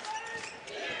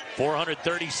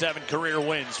 437 career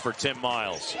wins for Tim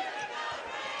Miles.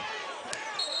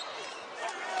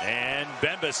 And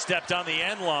Bemba stepped on the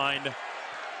end line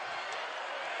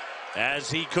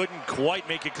as he couldn't quite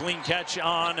make a clean catch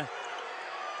on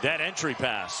that entry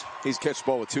pass. He's catched the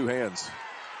ball with two hands.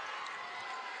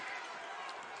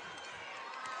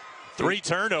 3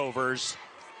 turnovers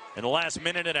in the last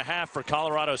minute and a half for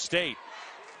Colorado State.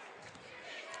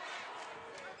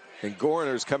 And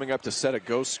Gorner's coming up to set a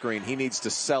ghost screen. He needs to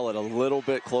sell it a little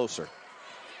bit closer.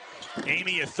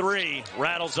 Amy a 3,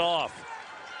 rattles off.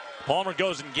 Palmer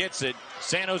goes and gets it.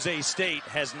 San Jose State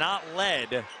has not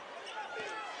led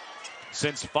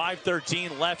since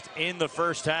 5:13 left in the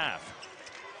first half.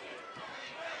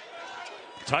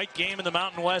 Tight game in the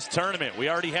Mountain West tournament. We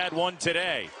already had one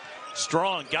today.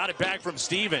 Strong got it back from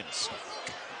Stevens.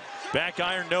 Back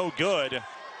iron no good.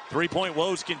 3-point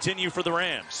woes continue for the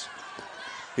Rams.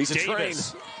 He's a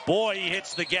Davis, train. boy, he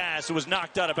hits the gas. It was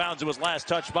knocked out of bounds. It was last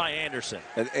touched by Anderson.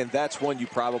 And that's one you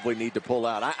probably need to pull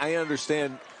out. I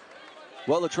understand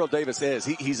what Latrell Davis is.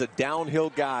 He's a downhill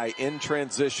guy in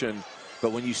transition.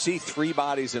 But when you see 3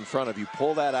 bodies in front of you,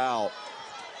 pull that out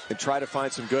and try to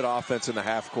find some good offense in the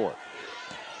half court.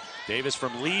 Davis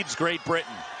from Leeds, Great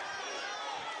Britain.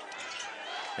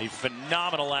 A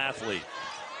phenomenal athlete.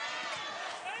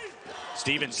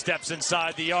 Stevens steps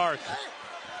inside the arc.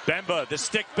 Bemba, the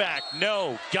stick back.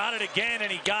 No. Got it again,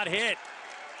 and he got hit.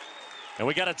 And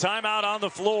we got a timeout on the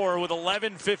floor with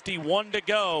 11:51 to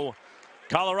go.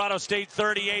 Colorado State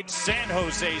 38, San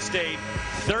Jose State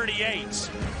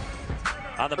 38.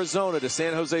 On the Arizona to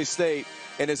San Jose State,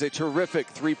 and is a terrific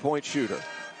three-point shooter.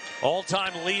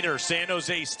 All-time leader, San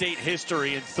Jose State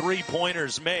history in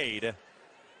three-pointers made.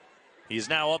 He's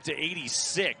now up to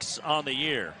 86 on the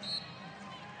year.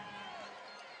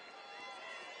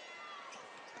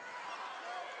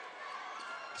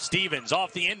 Stevens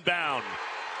off the inbound,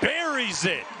 buries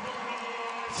it.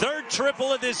 Third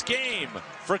triple of this game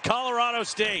for Colorado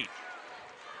State.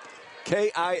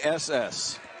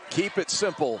 KISS. Keep it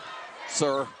simple,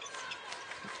 sir.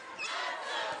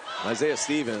 Isaiah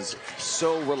Stevens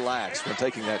so relaxed when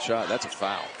taking that shot. That's a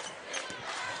foul.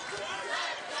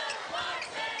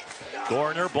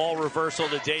 Gorner, ball reversal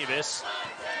to Davis.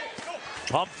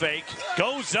 Pump fake,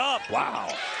 goes up.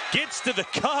 Wow. Gets to the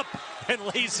cup and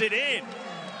lays it in.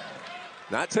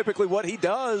 Not typically what he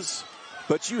does,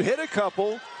 but you hit a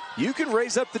couple, you can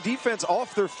raise up the defense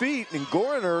off their feet, and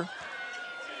Gorner,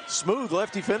 smooth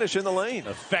lefty finish in the lane.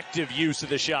 Effective use of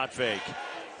the shot fake.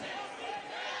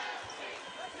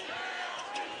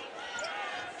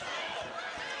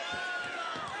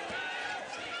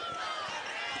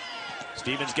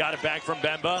 Stevens got it back from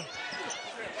Bemba.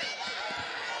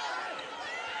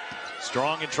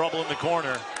 Strong in trouble in the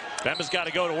corner. Bemba's got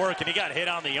to go to work, and he got hit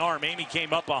on the arm. Amy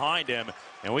came up behind him,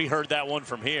 and we heard that one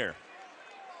from here.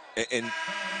 And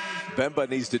Bemba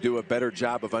needs to do a better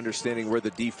job of understanding where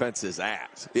the defense is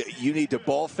at. You need to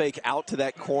ball fake out to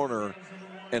that corner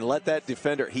and let that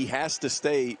defender, he has to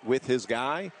stay with his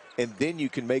guy, and then you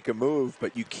can make a move,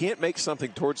 but you can't make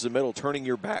something towards the middle, turning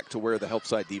your back to where the help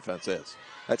side defense is.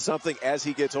 That's something, as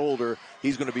he gets older,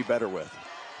 he's going to be better with.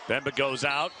 Bemba goes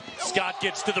out. Scott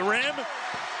gets to the rim.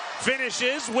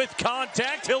 Finishes with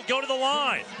contact. He'll go to the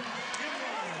line.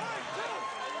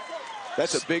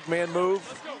 That's a big man move,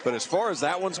 but as far as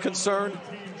that one's concerned,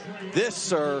 this,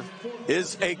 sir,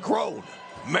 is a grown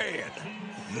man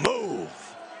move.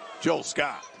 Joel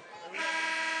Scott.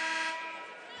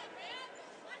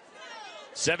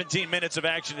 17 minutes of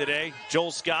action today.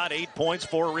 Joel Scott, 8 points,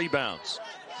 4 rebounds.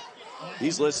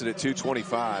 He's listed at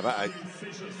 225. I'm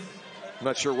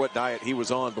not sure what diet he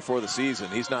was on before the season.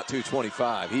 He's not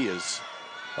 225. He is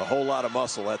a whole lot of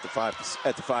muscle at the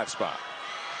five spot.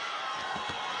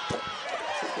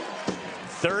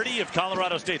 30 of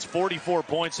Colorado State's 44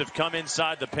 points have come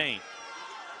inside the paint.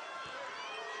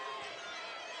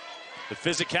 The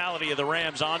physicality of the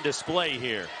Rams on display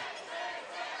here.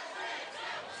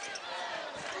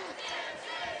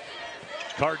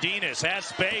 Cardenas has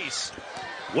space.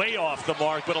 Way off the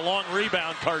mark, but a long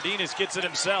rebound. Cardenas gets it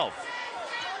himself.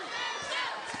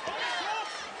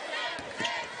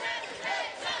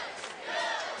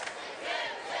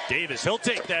 Davis, he'll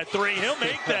take that three. He'll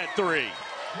make that three.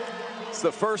 It's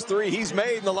the first three he's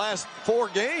made in the last 4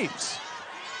 games.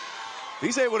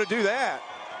 He's able to do that.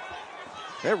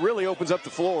 That really opens up the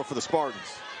floor for the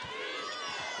Spartans.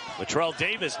 Latrell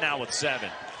Davis now with 7.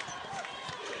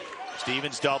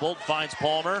 Stevens doubled, finds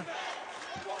Palmer.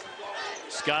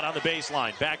 Scott on the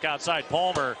baseline, back outside.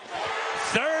 Palmer,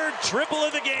 3rd triple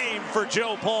of the game for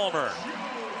Joe Palmer.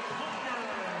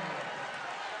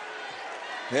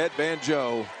 Headband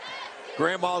Joe.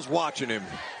 Grandma's watching him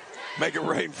make it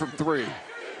rain from 3.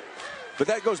 But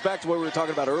that goes back to what we were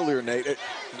talking about earlier, Nate.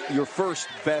 Your first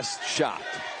best shot.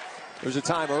 There's a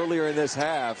time earlier in this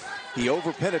half he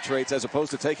over-penetrates as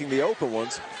opposed to taking the open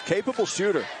ones. Capable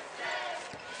shooter.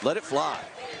 Let it fly.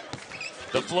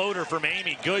 The floater from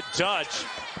Amy, good touch.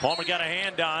 Palmer got a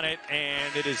hand on it,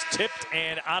 and it is tipped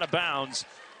and out of bounds.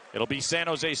 It'll be San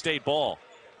Jose State ball.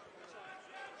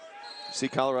 See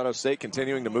Colorado State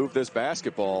continuing to move this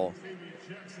basketball.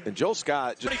 And Joel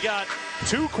Scott just got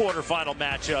 2 quarterfinal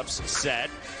matchups set.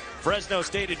 Fresno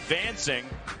State advancing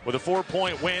with a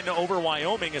 4-point win over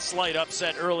Wyoming, a slight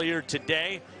upset earlier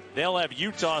today. They'll have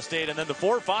Utah State, and then the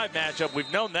 4-5 matchup,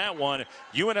 we've known that one,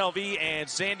 UNLV and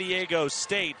San Diego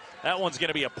State. That one's going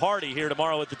to be a party here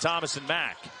tomorrow at the Thomas and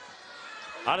Mack.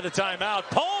 Out of the timeout,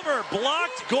 Palmer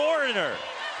blocked Goriner.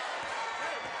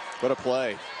 What a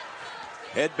play.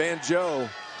 Headband Joe.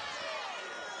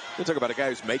 We'll talk about a guy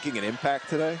who's making an impact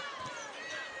today.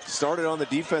 Started on the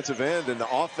defensive end, and the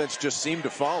offense just seemed to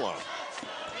follow.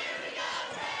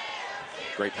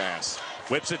 Great pass.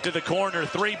 Whips it to the corner.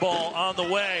 3-ball on the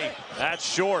way. That's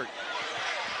short.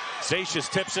 Satius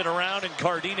tips it around, and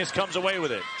Cardenas comes away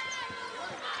with it.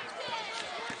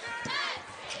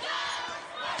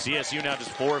 CSU now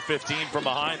just 4-15 from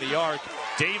behind the arc.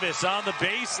 Davis on the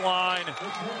baseline.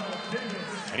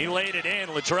 And he laid it in.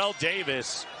 Latrell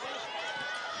Davis.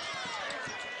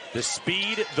 The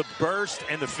speed, the burst,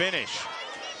 and the finish.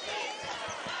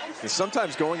 And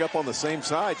sometimes going up on the same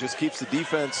side just keeps the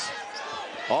defense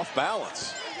off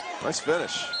balance. Nice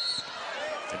finish.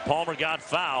 And Palmer got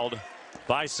fouled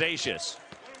by Satius.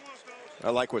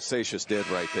 I like what Satius did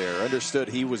right there. Understood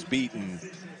he was beaten.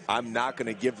 I'm not going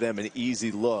to give them an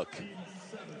easy look.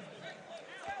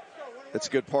 That's a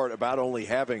good part about only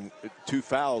having 2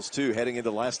 fouls, too, heading into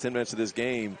the last 10 minutes of this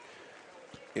game.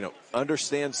 You know,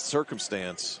 understands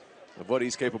circumstance of what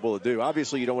he's capable of do.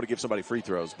 Obviously, you don't want to give somebody free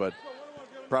throws, but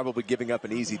probably giving up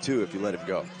an easy 2 if you let him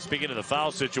go. Speaking of the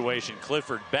foul situation,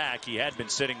 Clifford back. He had been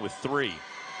sitting with 3.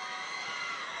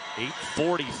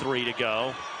 8:43 to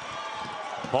go.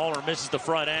 Palmer misses the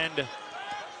front end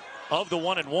of the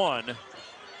 1-and-1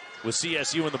 with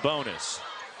CSU in the bonus.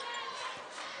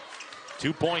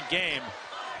 2-point game.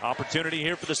 Opportunity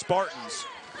here for the Spartans.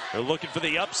 They're looking for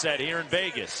the upset here in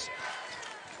Vegas.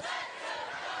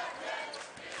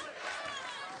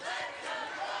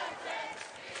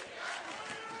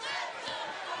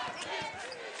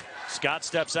 Scott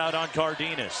steps out on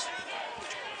Cardenas.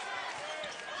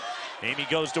 Amy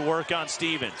goes to work on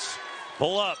Stevens.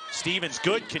 Pull up. Stevens,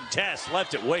 good contest.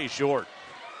 Left it way short.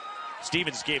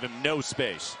 Stevens gave him no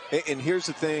space. And here's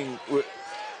the thing.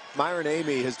 Myron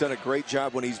Amy has done a great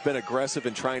job when he's been aggressive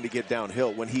and trying to get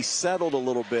downhill. When he's settled a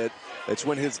little bit, that's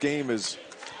when his game is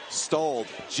stalled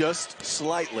just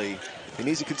slightly. He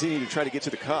needs to continue to try to get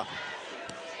to the cup.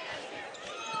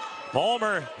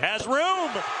 Palmer has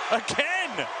room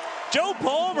again. Joe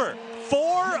Palmer,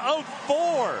 4 of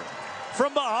 4.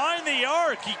 from behind the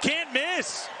arc. He can't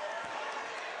miss.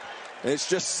 It's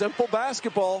just simple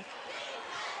basketball.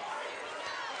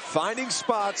 Finding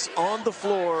spots on the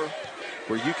floor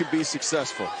where you can be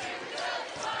successful.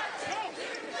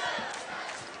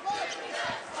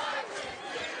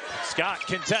 Scott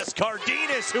contests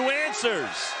Cardenas, who answers.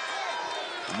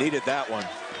 Needed that one.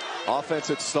 Offense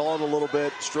had stalled a little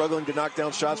bit, struggling to knock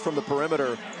down shots from the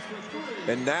perimeter.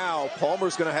 And now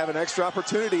Palmer's going to have an extra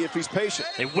opportunity if he's patient.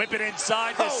 They whip it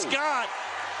inside to Scott.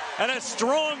 And a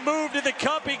strong move to the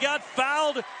cup. He got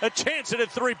fouled. A chance at a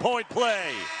three-point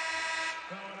play.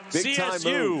 Big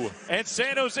CSU and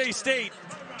San Jose State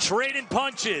trading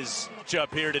punches.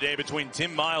 Up here today between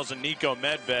Tim Miles and Nico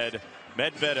Medved.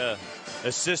 Medved, a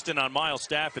assistant on Miles'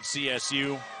 staff at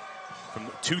CSU from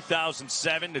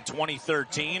 2007 to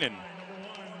 2013, and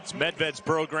it's Medved's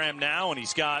program now, and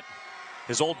he's got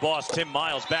his old boss Tim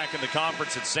Miles back in the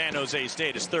conference at San Jose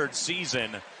State, his third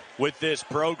season with this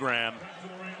program.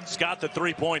 Scott, the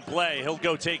three-point play. He'll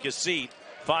go take his seat.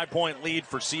 5-point lead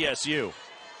for CSU.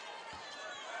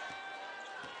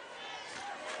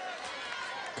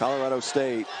 Colorado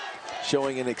State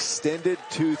showing an extended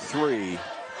 2-3.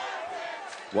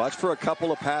 Watch for a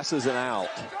couple of passes and out.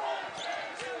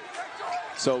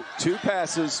 So 2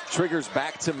 passes triggers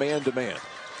back to man-to-man,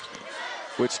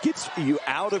 which gets you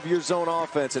out of your zone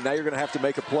offense, and now you're going to have to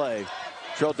make a play.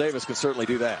 Trell Davis can certainly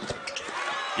do that.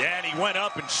 Yeah, and he went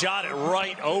up and shot it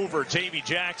right over J.B.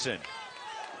 Jackson.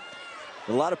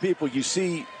 A lot of people you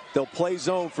see, they'll play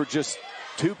zone for just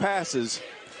 2 passes,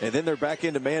 and then they're back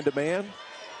into man-to-man.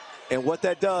 And what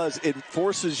that does, it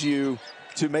forces you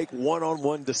to make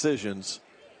one-on-one decisions.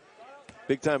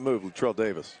 Big-time move with Trell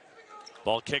Davis.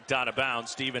 Ball kicked out of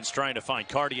bounds. Stevens trying to find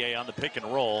Cartier on the pick and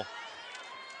roll.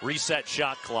 Reset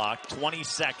shot clock. 20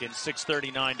 seconds,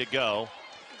 6:39 to go.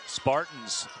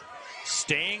 Spartans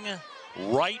staying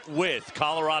right with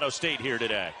Colorado State here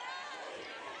today.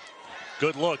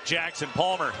 Good look. Jackson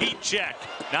Palmer. Heat check.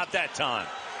 Not that time.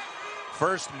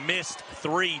 First missed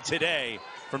 3 today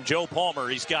from Joe Palmer.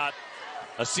 He's got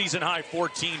a season-high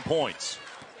 14 points.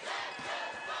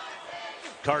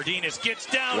 Cardenas gets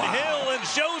downhill and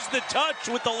shows the touch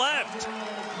with the left.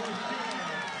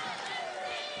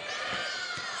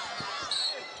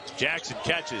 Jackson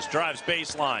catches, drives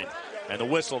baseline, and the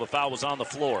whistle. The foul was on the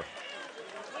floor.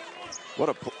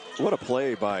 What a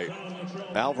play by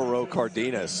Alvaro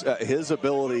Cardenas. His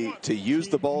ability to use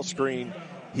the ball screen.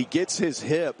 He gets his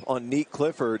hip on Neat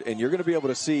Clifford, and you're going to be able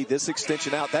to see this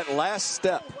extension out. That last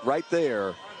step right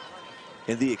there,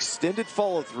 and the extended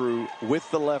follow-through with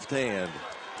the left hand.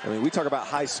 I mean, we talk about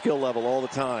high skill level all the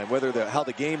time, whether how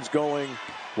the game's going,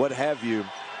 what have you.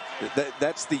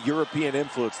 That's the European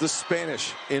influence, the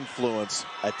Spanish influence,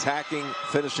 attacking,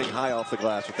 finishing high off the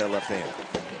glass with that left hand.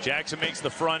 Jackson makes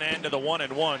the front end of the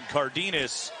 1-and-1.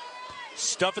 Cardenas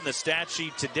stuffing the stat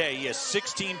sheet today. He has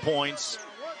 16 points,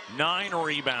 9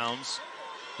 rebounds.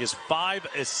 He has 5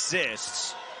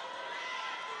 assists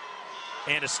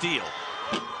and a steal.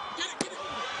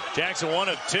 Jackson 1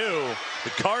 of 2. The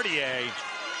Cartier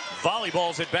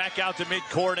volleyballs it back out to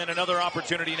midcourt, and another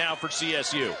opportunity now for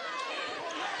CSU.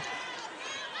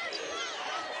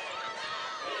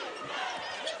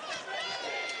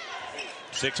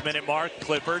 Six-minute mark.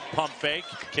 Clifford pump fake,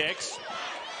 kicks.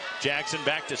 Jackson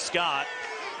back to Scott.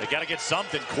 They got to get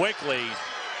something quickly.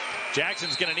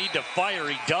 Jackson's going to need to fire.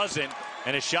 He doesn't.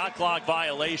 And a shot clock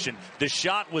violation. The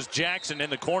shot was Jackson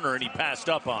in the corner, and he passed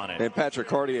up on it. And Patrick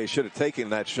Cartier should have taken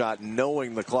that shot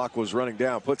knowing the clock was running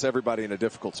down. Puts everybody in a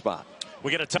difficult spot.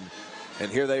 We get a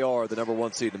and here they are, the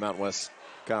 #1 seed in the Mountain West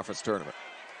Conference Tournament.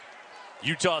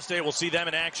 Utah State will see them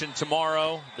in action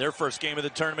tomorrow. Their first game of the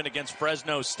tournament against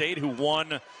Fresno State, who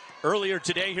won earlier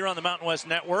today here on the Mountain West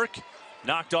Network.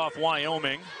 Knocked off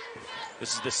Wyoming.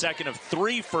 This is the second of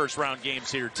 3 first-round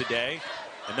games here today.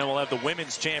 And then we'll have the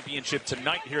women's championship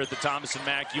tonight here at the Thomas &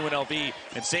 Mack, UNLV,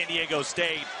 and San Diego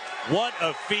State. What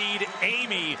a feed.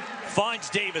 Amy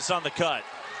finds Davis on the cut.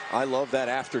 I love that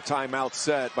after timeout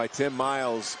set by Tim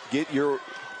Miles. Get your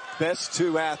best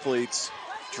 2 athletes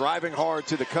driving hard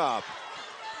to the cup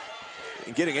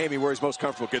and getting Amy where he's most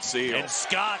comfortable. Good seal. And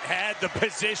Scott had the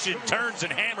position, turns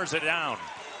and hammers it down.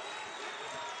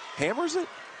 Hammers it?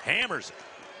 Hammers it.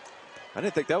 I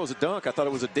didn't think that was a dunk. I thought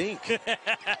it was a dink.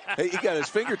 Hey, he got his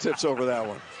fingertips over that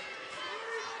one.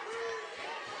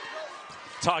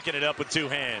 Talking it up with 2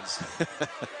 hands.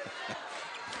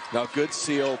 Now, good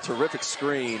seal, terrific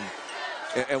screen.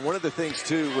 And one of the things,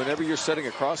 too, whenever you're setting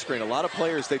a cross screen, a lot of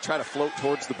players, they try to float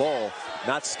towards the ball.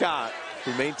 Not Scott,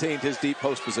 who maintained his deep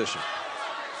post position.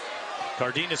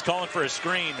 Cardenas calling for a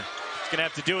screen. He's going to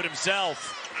have to do it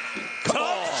himself.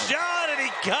 Tough shot, and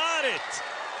he got it.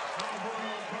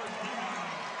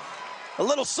 A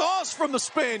little sauce from the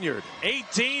Spaniard.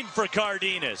 18 for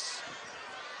Cardenas.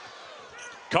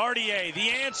 Cartier, the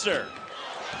answer.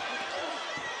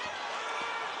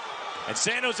 And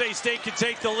San Jose State can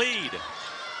take the lead.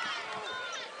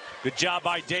 Good job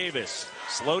by Davis.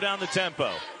 Slow down the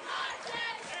tempo.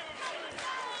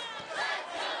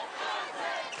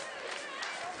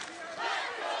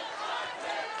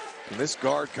 And this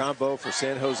guard combo for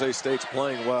San Jose State's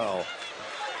playing well.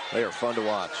 They are fun to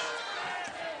watch.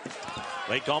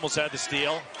 Lake almost had the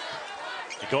steal.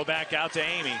 They go back out to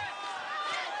Amy.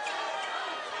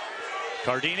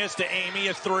 Cardenas to Amy,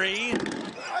 a three.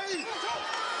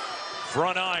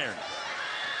 Front iron.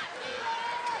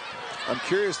 I'm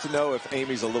curious to know if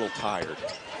Amy's a little tired.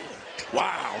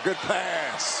 Wow, good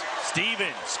pass.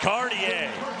 Stevens, Cartier.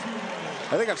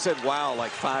 I think I've said wow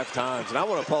like 5 times, and I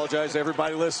want to apologize to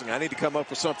everybody listening. I need to come up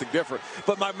with something different.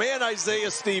 But my man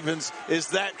Isaiah Stevens is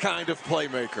that kind of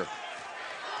playmaker.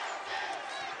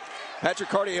 Patrick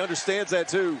Cartier understands that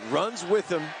too. Runs with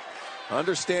him,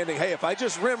 understanding, hey, if I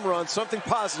just rim run, something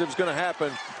positive is going to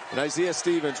happen. And Isaiah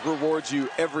Stevens rewards you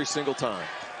every single time.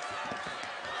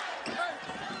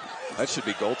 That should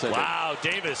be goaltending. Wow,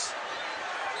 Davis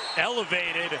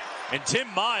elevated, and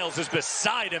Tim Miles is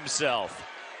beside himself.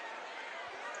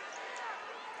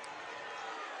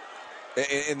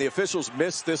 And the officials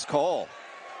missed this call.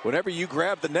 Whenever you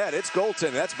grab the net, it's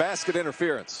goaltending. That's basket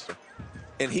interference.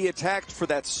 And he attacked for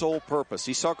that sole purpose.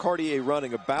 He saw Cartier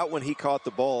running about when he caught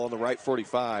the ball on the right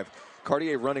 45.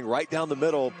 Cartier running right down the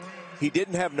middle. He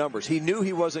didn't have numbers. He knew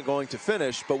he wasn't going to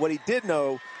finish, but what he did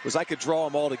know was I could draw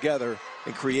them all together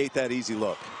and create that easy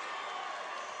look.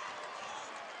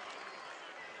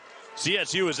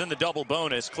 CSU is in the double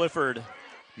bonus. Clifford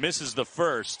misses the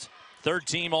first. Third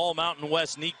team All Mountain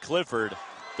West, Nick Clifford.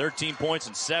 13 points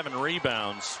and 7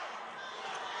 rebounds.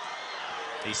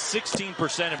 A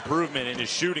 16% improvement in his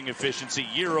shooting efficiency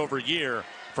year over year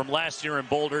from last year in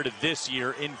Boulder to this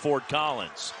year in Fort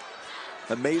Collins.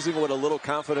 Amazing what a little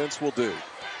confidence will do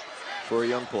for a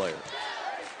young player.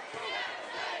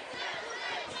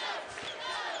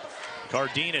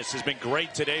 Cardenas has been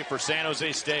great today for San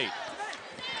Jose State.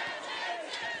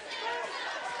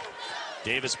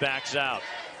 Davis backs out.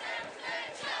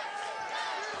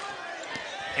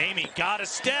 Amy got a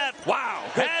step. Wow.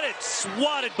 Had it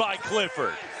swatted by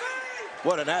Clifford.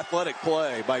 What an athletic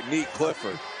play by Nick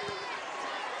Clifford.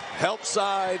 Help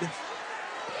side,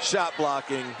 shot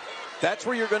blocking. That's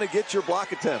where you're going to get your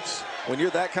block attempts when you're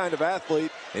that kind of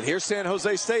athlete. And here San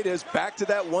Jose State is back to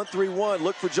that 1-3-1.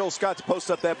 Look for Joel Scott to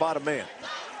post up that bottom man.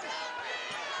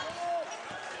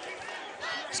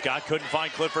 Scott couldn't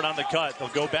find Clifford on the cut. They'll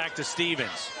go back to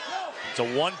Stevens. It's a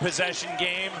 1-possession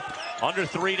game, under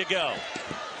 3 to go.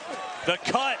 The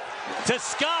cut to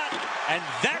Scott, and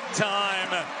that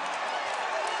time,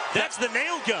 that's the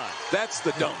nail gun. That's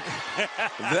the dunk.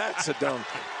 That's a dunk.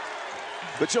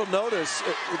 But you'll notice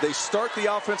they start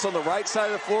the offense on the right side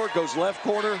of the floor, goes left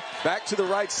corner, back to the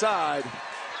right side.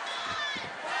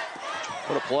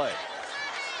 What a play.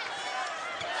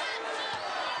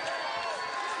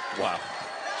 Wow.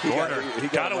 He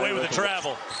got away with the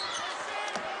travel.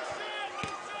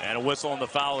 And a whistle, and the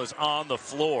foul is on the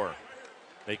floor.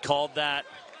 They called that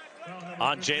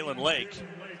on Jalen Lake.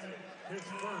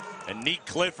 And Nick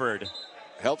Clifford.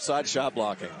 Help side shot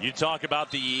blocking. You talk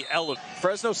about the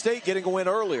Fresno State getting a win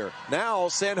earlier. Now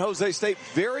San Jose State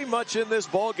very much in this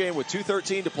ball game with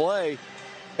 2:13 to play.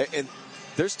 And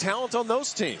there's talent on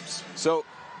those teams. So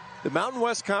the Mountain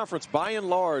West Conference, by and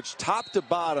large, top to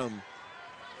bottom,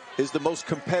 is the most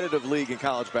competitive league in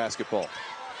college basketball.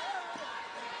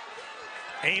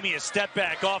 Amy, a step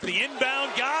back off the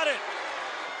inbound, got it.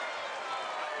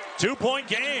 2-point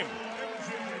game.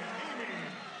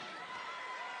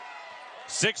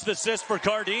 6th assist for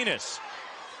Cardenas.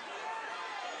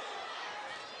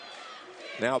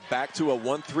 Now back to a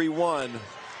 1-3-1.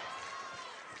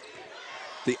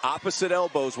 The opposite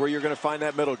elbows where you're going to find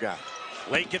that middle guy.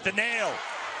 Lake at the nail.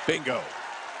 Bingo.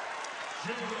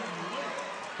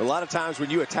 A lot of times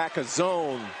when you attack a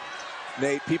zone,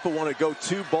 Nate, people want to go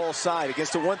to ball side.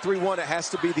 Against a 1-3-1, it has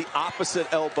to be the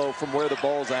opposite elbow from where the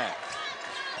ball's at.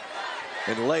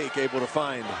 And Lake able to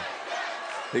find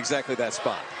exactly that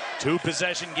spot.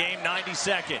 2-possession game, 90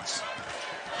 seconds.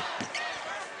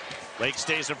 Lake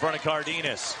stays in front of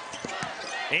Cardenas.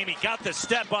 Amy got the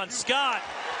step on Scott,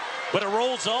 but it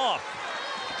rolls off.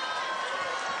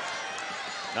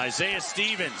 Isaiah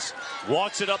Stevens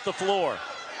walks it up the floor.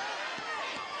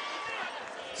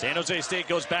 San Jose State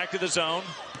goes back to the zone.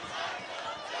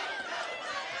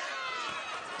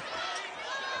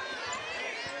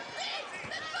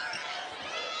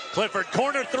 Clifford,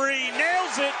 corner three,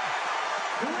 nails it.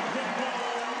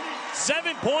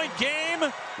 7-point game,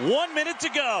 1 minute to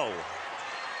go.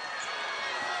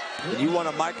 And you want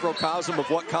a microcosm of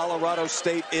what Colorado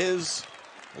State is?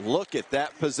 Look at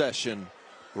that possession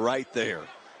right there.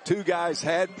 Two guys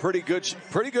had pretty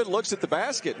good looks at the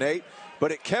basket, Nate,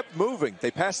 but it kept moving.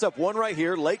 They passed up one right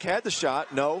here. Lake had the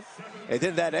shot, no. And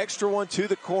then that extra one to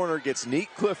the corner gets Nick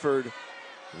Clifford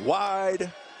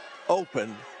wide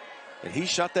open. And he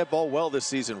shot that ball well this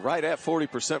season, right at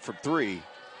 40% from three.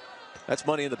 That's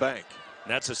money in the bank.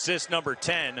 And that's assist number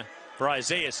 10 for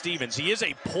Isaiah Stevens. He is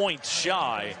a point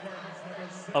shy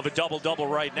of a double-double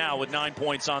right now with 9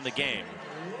 points on the game.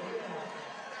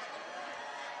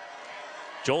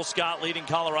 Joel Scott leading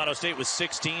Colorado State with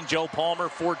 16. Joe Palmer,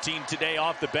 14 today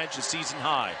off the bench, a season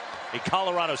high. A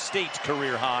Colorado State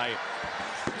career high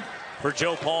for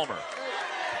Joe Palmer.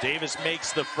 Davis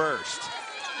makes the first.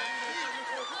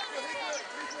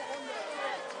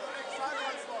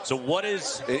 So what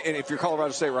is... And if you're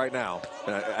Colorado State right now,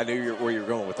 and I knew where you're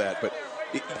going with that, but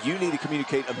you need to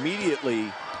communicate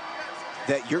immediately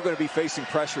that you're going to be facing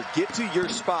pressure. Get to your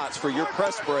spots for your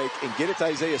press break and get it to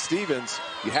Isaiah Stevens.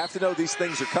 You have to know these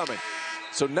things are coming.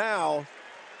 So now,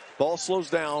 ball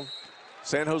slows down.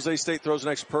 San Jose State throws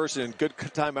an extra person. Good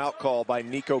timeout call by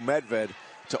Nico Medved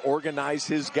to organize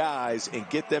his guys and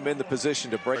get them in the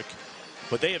position to break.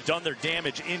 But they have done their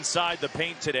damage inside the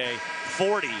paint today.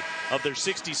 40 of their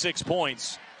 66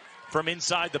 points from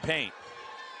inside the paint.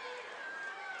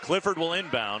 Clifford will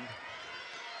inbound.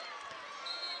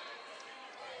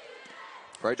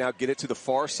 Right now, get it to the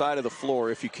far side of the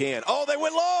floor if you can. Oh, they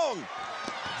went long!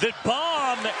 The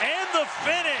bomb and the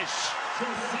finish.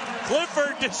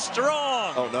 Clifford to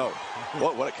Strong. Oh, no.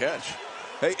 What a catch.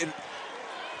 Hey, and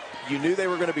you knew they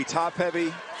were going to be top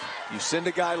heavy. You send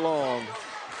a guy long.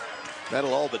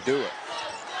 That'll all but do it.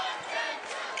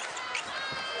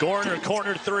 Gorner,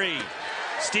 corner three.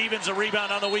 Stevens a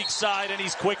rebound on the weak side, and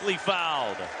he's quickly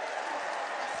fouled.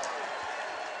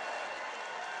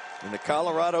 And the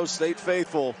Colorado State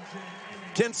faithful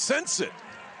can sense it.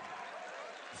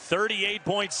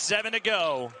 38.7 to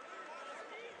go.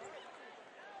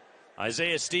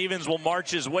 Isaiah Stevens will march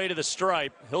his way to the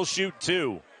stripe. He'll shoot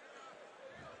two.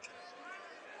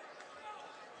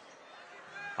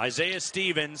 Isaiah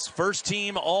Stevens, first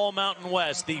team All Mountain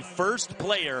West, the first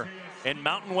player in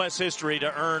Mountain West history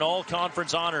to earn all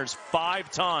conference honors 5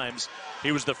 times.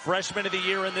 He was the freshman of the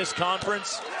year in this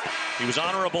conference. He was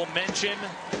honorable mention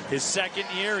his second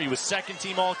year. He was second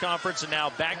team all conference, and now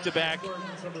back-to-back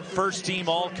first team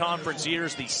all conference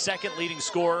years, the second leading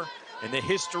scorer in the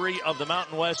history of the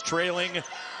Mountain West, trailing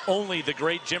only the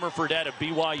great Jimmer Fredette of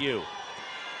BYU.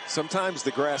 Sometimes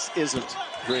the grass isn't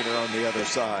greener on the other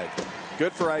side.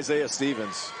 Good for Isaiah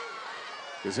Stevens,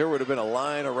 because there would have been a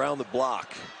line around the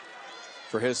block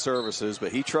for his services,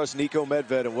 but he trusts Nico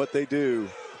Medved and what they do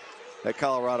at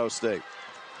Colorado State.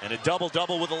 And a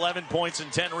double-double with 11 points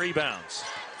and 10 rebounds.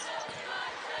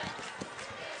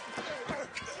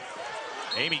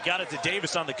 Amy got it to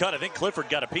Davis on the cut. I think Clifford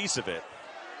got a piece of it.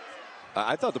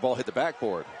 I thought the ball hit the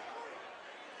backboard.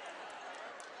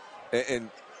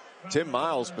 And Tim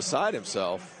Miles beside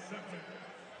himself.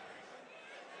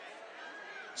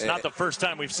 It's not the first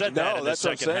time we've said that in the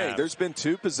second half. No, that's what I'm saying. There's been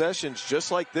 2 possessions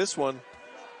just like this one.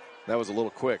 That was a little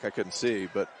quick. I couldn't see,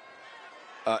 but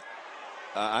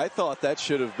I thought that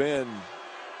should have been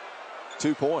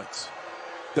 2 points.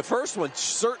 The first one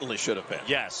certainly should have been.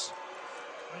 Yes.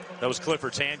 That was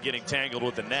Clifford's hand getting tangled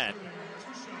with the net.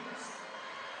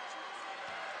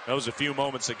 That was a few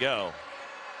moments ago.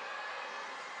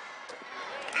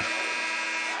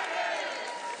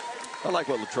 I like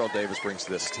what Latrell Davis brings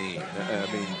to this team. I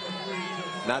mean,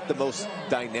 not the most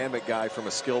dynamic guy from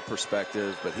a skill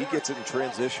perspective, but he gets it in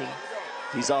transition.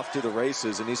 He's off to the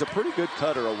races, and he's a pretty good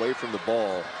cutter away from the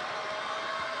ball.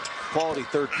 Quality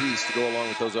third piece to go along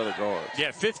with those other guards.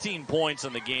 Yeah, 15 points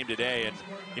in the game today, and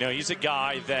you know, he's a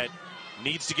guy that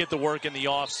needs to get the work in the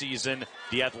offseason.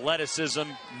 The athleticism,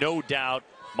 no doubt.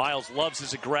 Miles loves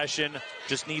his aggression,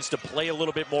 just needs to play a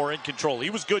little bit more in control. He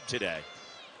was good today.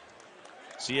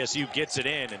 CSU gets it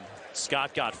in, and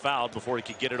Scott got fouled before he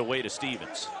could get it away to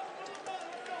Stevens.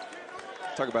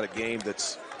 Talk about a game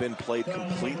that's been played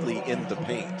completely in the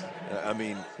paint. I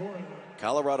mean,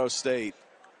 Colorado State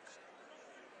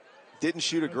didn't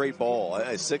shoot a great ball.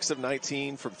 6 of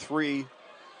 19 from 3.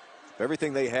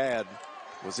 Everything they had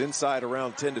was inside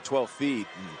around 10 to 12 feet.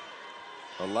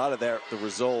 And a lot of that, the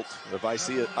result of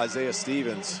Isaiah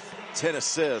Stevens, 10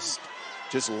 assists,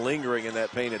 just lingering in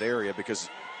that painted area because,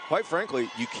 quite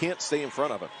frankly, you can't stay in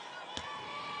front of him.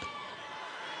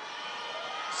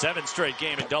 7 straight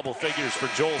game in double figures for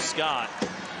Joel Scott.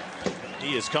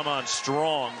 He has come on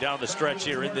strong down the stretch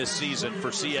here in this season for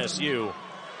CSU.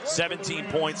 17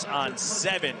 points on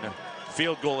 7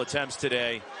 field goal attempts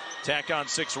today. Tack on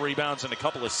 6 rebounds and a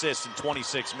couple assists in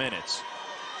 26 minutes.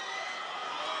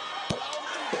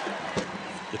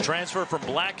 The transfer from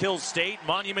Black Hills State,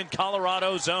 Monument,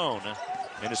 Colorado's own,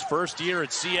 in his first year at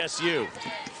CSU.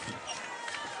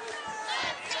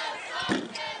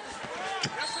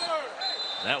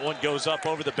 That one goes up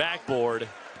over the backboard.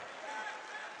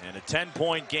 And a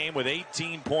 10-point game with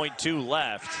 18.2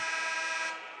 left.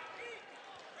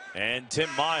 And Tim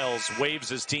Miles waves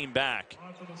his team back.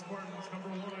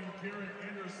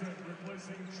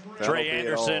 Trey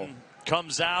Anderson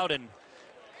comes out and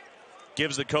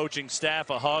gives the coaching staff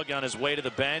a hug on his way to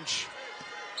the bench.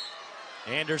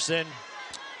 Anderson,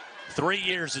 3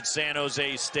 years at San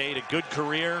Jose State, a good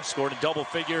career, scored in double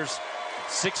figures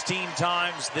 16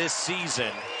 times this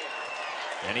season.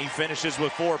 And he finishes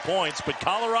with 4 points. But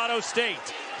Colorado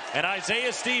State and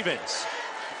Isaiah Stevens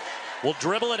will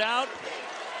dribble it out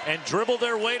and dribble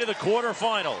their way to the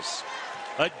quarterfinals.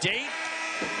 A date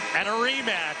and a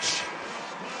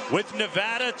rematch with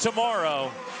Nevada tomorrow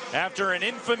after an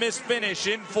infamous finish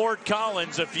in Fort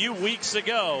Collins a few weeks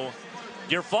ago.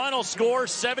 Your final score,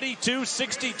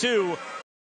 72-62.